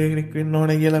සීරියල් කිලර් කෙනෙක් වෙන්න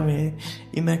ඕනේ කියලා මේ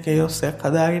ඉන්න කේයොස් එකක්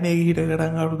හදාගෙන ඒක හිට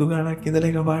කරන් අවුරුදු ගාණක් ඉඳලා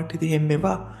එක පාට ඉතින් එන්න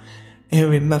එපා. එහෙම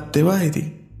වෙන්නත් එපා ඉතින්.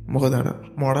 මොකද අර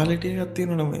මොරාලිටි එකක්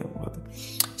තියෙනවනේ මේ මොකද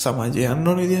සමාජයේ යන්න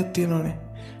ඕන විදියක් තියෙනවනේ.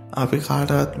 අපි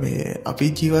කාටවත් මේ අපි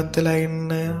ජීවත් වෙලා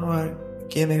ඉන්නවා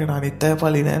කියන එකට අනිත් අය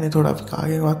පලි නෑනේ. ඒතකොට අපි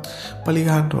කාගෙන්වත් පලි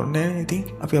ගන්න ඕනේ නෑ. ඉතින්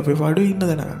අපි අපේ පාඩුවේ ඉන්න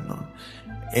දැනගන්න ඕනේ.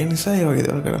 ඒ නිසා ඒ වගේ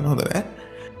දේවල් කරන්න හොඳ නෑ.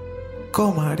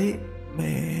 කොහොම හරි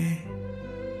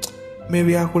මේ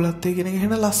ව්‍යාකුලත්වය කියන එක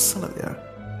හෙන ලස්සන දෙයක්.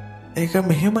 ඒක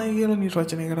මෙහෙමයි කියලා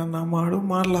නිර්වචනය කරන්න අමාරු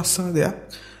මාර ලස්සන දෙයක්.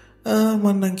 මම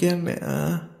නම් කියන්නේ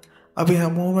අපි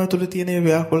හැමෝම ඇතුළේ තියෙන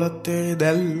ව්‍යාකුලත්වයේ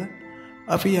දැල්ල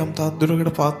අපි යම් තාක්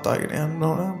දුරකට පාත්වාගෙන යන්න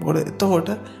ඕන. මොකද එතකොට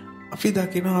අපි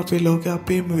දකිනවා අපේ ලෝකේ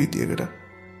අපේම විදියකට.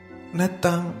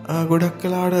 නැත්තම් ගොඩක්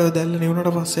වෙලාවට දැල්ල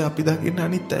නිවුනට පස්සේ අපි දකින්න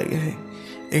අනිත් අයගේ.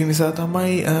 ඒ නිසා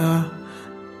තමයි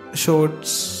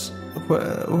ෂෝට්ස්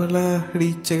වල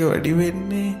රීච් එක වැඩි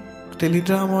වෙන්නේ.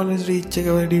 ටෙලිඩ්‍රාමා වල රීච් එක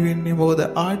වැඩි වෙන්නේ. මොකද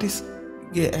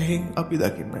ආටිස්ට්ගේ ඇහෙන් අපි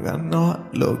දකින්න ගන්නවා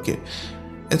ලෝකේ.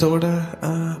 එතකොට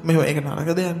මෙව ඒක නරක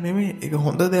දෙයක් නෙමෙයි. ඒක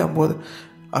හොඳ දෙයක්. මොකද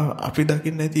අපි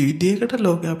දකින්න නැති විදියකට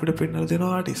ලෝකෙ අපිට පෙන්වලා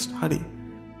දෙනවා ආටිස්ට්. හරි.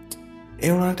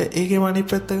 ඒ වුණාට ඒකේ අනිත්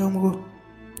පැත්ත ගමුකෝ.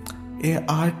 ඒ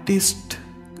ආටිස්ට්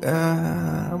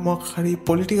මොකක් හරි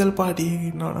පොලිටිකල් පාටි එකක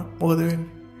ඉන්නවනම් මොකද වෙන්නේ?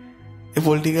 ඒ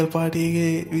පොලිටිකල් පාටි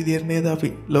එකේ විදියට නේද අපි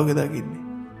ලෝකෙ දකින්නේ.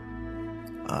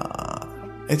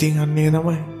 ඉතින් අන්නේ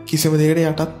තමයි කිසිම දෙයකට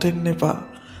යටත් වෙන්න එපා.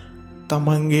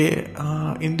 තමන්ගේ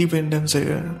ඉන්ඩිපෙන්ඩන්ස් එක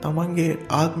තමන්ගේ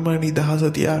ආත්ම නිදහස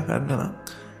තියාගන්න නම්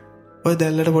ඔය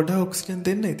දැල්ලට පොඩ්ඩක් ඔක්සිජන්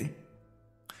දෙන්න ඉතින්.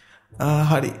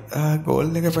 හරි.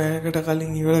 ගෝල් එක පැයකට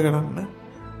කලින් ඉවර කරන්න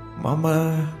මම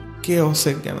කේಒස්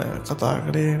එක ගැන කතා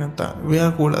කරේ නැත්නම්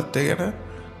ව්‍යාකූලත්වය ගැන.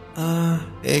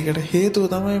 ඒකට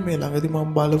හේතුව තමයි මේ ළඟදී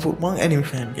මම බලපු මම ඇනිමේ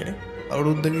ෆෑන් කෙනෙක්.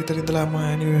 අවුරුද්දක විතර ඉඳලා මම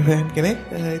ඇනිමේ ෆෑන් කෙනෙක්.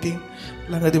 ඉතින්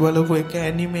ළඟදී බලපු එක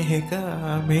ඇනිමේ එක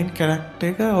මේන් කැරක්ටර්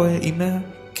එක ඔය ඉන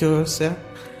කේಒස් එක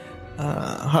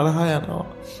හරහා යනවා.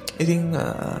 ඉතින්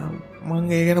මං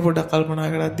ඒ ගැන පොඩ්ඩක්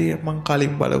කල්පනා කරද්දී මං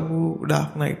කලින් බලපු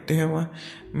ඩාර්ක් නයිට් එහෙම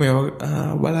මේව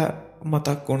බල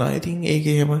මතක් වුණා. ඉතින්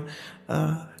ඒකේ එහෙම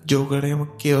ජෝකර් එහෙම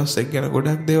කේಒස් එක ගැන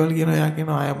ගොඩක් දේවල් කියනවා. එයා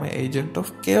කියනවා I am agent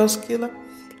of chaos කියලා.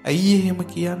 අයියේ එහෙම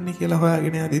කියන්නේ කියලා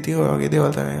හොයාගෙන යද්දී ඉතින් ඔය වගේ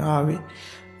දේවල් තමයි ආවේ.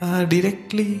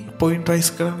 ඩිරෙක්ට්ලි පොයින්ට් රයිස්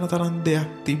කරන්න තරම් දෙයක්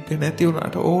තිබ්බේ නැති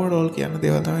වුණාට ඕවර්ऑල් කියන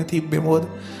දේවල් තමයි තිබ්බේ. මොකද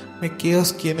මේ කේොස්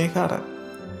කියන එක අර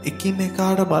එකින්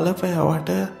එකාට බලපෑවට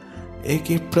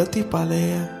ඒකේ ප්‍රතිඵලය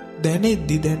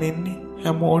දැනෙන්නේ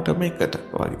හැමෝටම එකට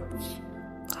වගේ.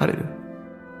 හරිද?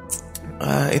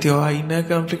 ඉතින් ඔය ඉන්න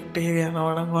කන්ෆ්ලික්ට් එක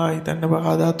යනවා නම් ඔයා හිතන්න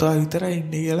බහදාත් ඔයා විතරයි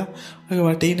ඉන්නේ කියලා ඔය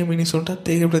වටේ ඉන්න මිනිසුන්ටත්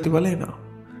ඒක ප්‍රතිඵල එනවා.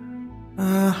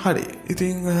 හරි.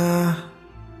 ඉතින්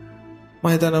මම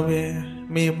හිතනවා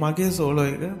මේ මගේ සෝලෝ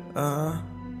එක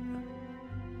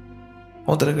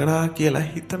හොඳට කරා කියලා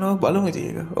හිතනවා. බලමු ඉතින්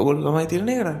ඒක. ඔයගොල්ලෝ තමයි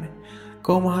තීරණය කරන්නේ.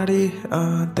 කොහොම හරි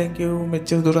thank you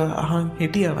මෙච්චර දුර අහන්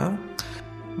හිටියා නම්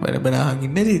බන අහන්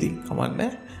ඉන්නේ ඉතින්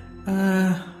කමන්නේ.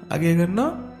 අගය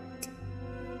කරනවා.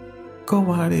 කොහොම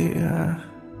හරි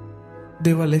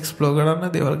දේවල් එක්ස්ප්ලෝර් කරන්න,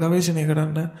 දේවල් ගවේෂණය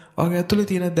කරන්න. ඔයගේ ඇතුලේ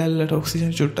තියෙන දැල්ලට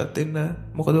ඔක්සිජන් චුට්ටක් දෙන්න.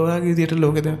 මොකද ඔයාගේ විදියට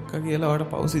ලෝකෙ දැක්කා කියලා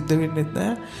ඔයාට පව් සිද්ධ වෙන්නෙත්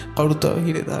නැහැ. කවුරුත් ඔයාව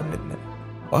හිරේ දාන්නෙත් නැහැ.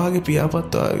 ඔයාගේ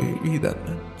පියාපත් ඔයාගේ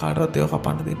විහිදන්න. කාටවත් ඒව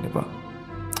කපන්න දෙන්න එපා.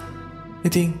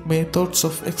 ඉතින් මේ thoughts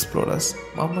of explorers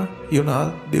මම යුනාල්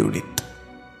දෙව්ඩිත්.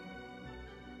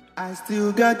 I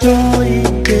still got joy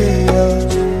in chaos.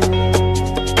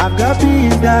 I've got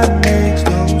peace that makes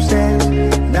no sense.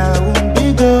 Now I won't be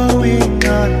going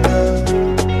under.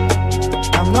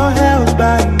 I'm not held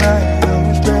by my own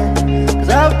strength,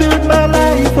 'cause I've built my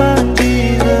life on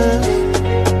Jesus.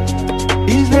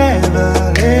 He's never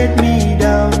let me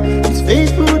down. He's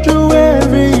faithful through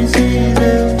every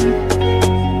season.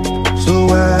 So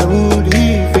why would he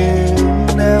fail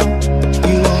now?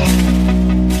 He won't.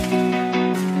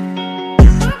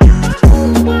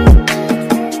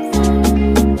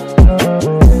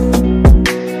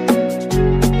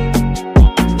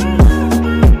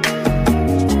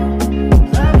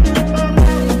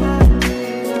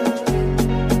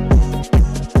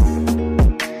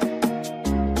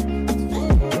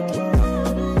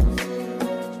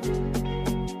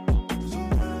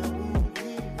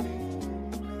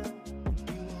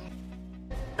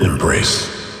 Embrace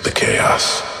the chaos.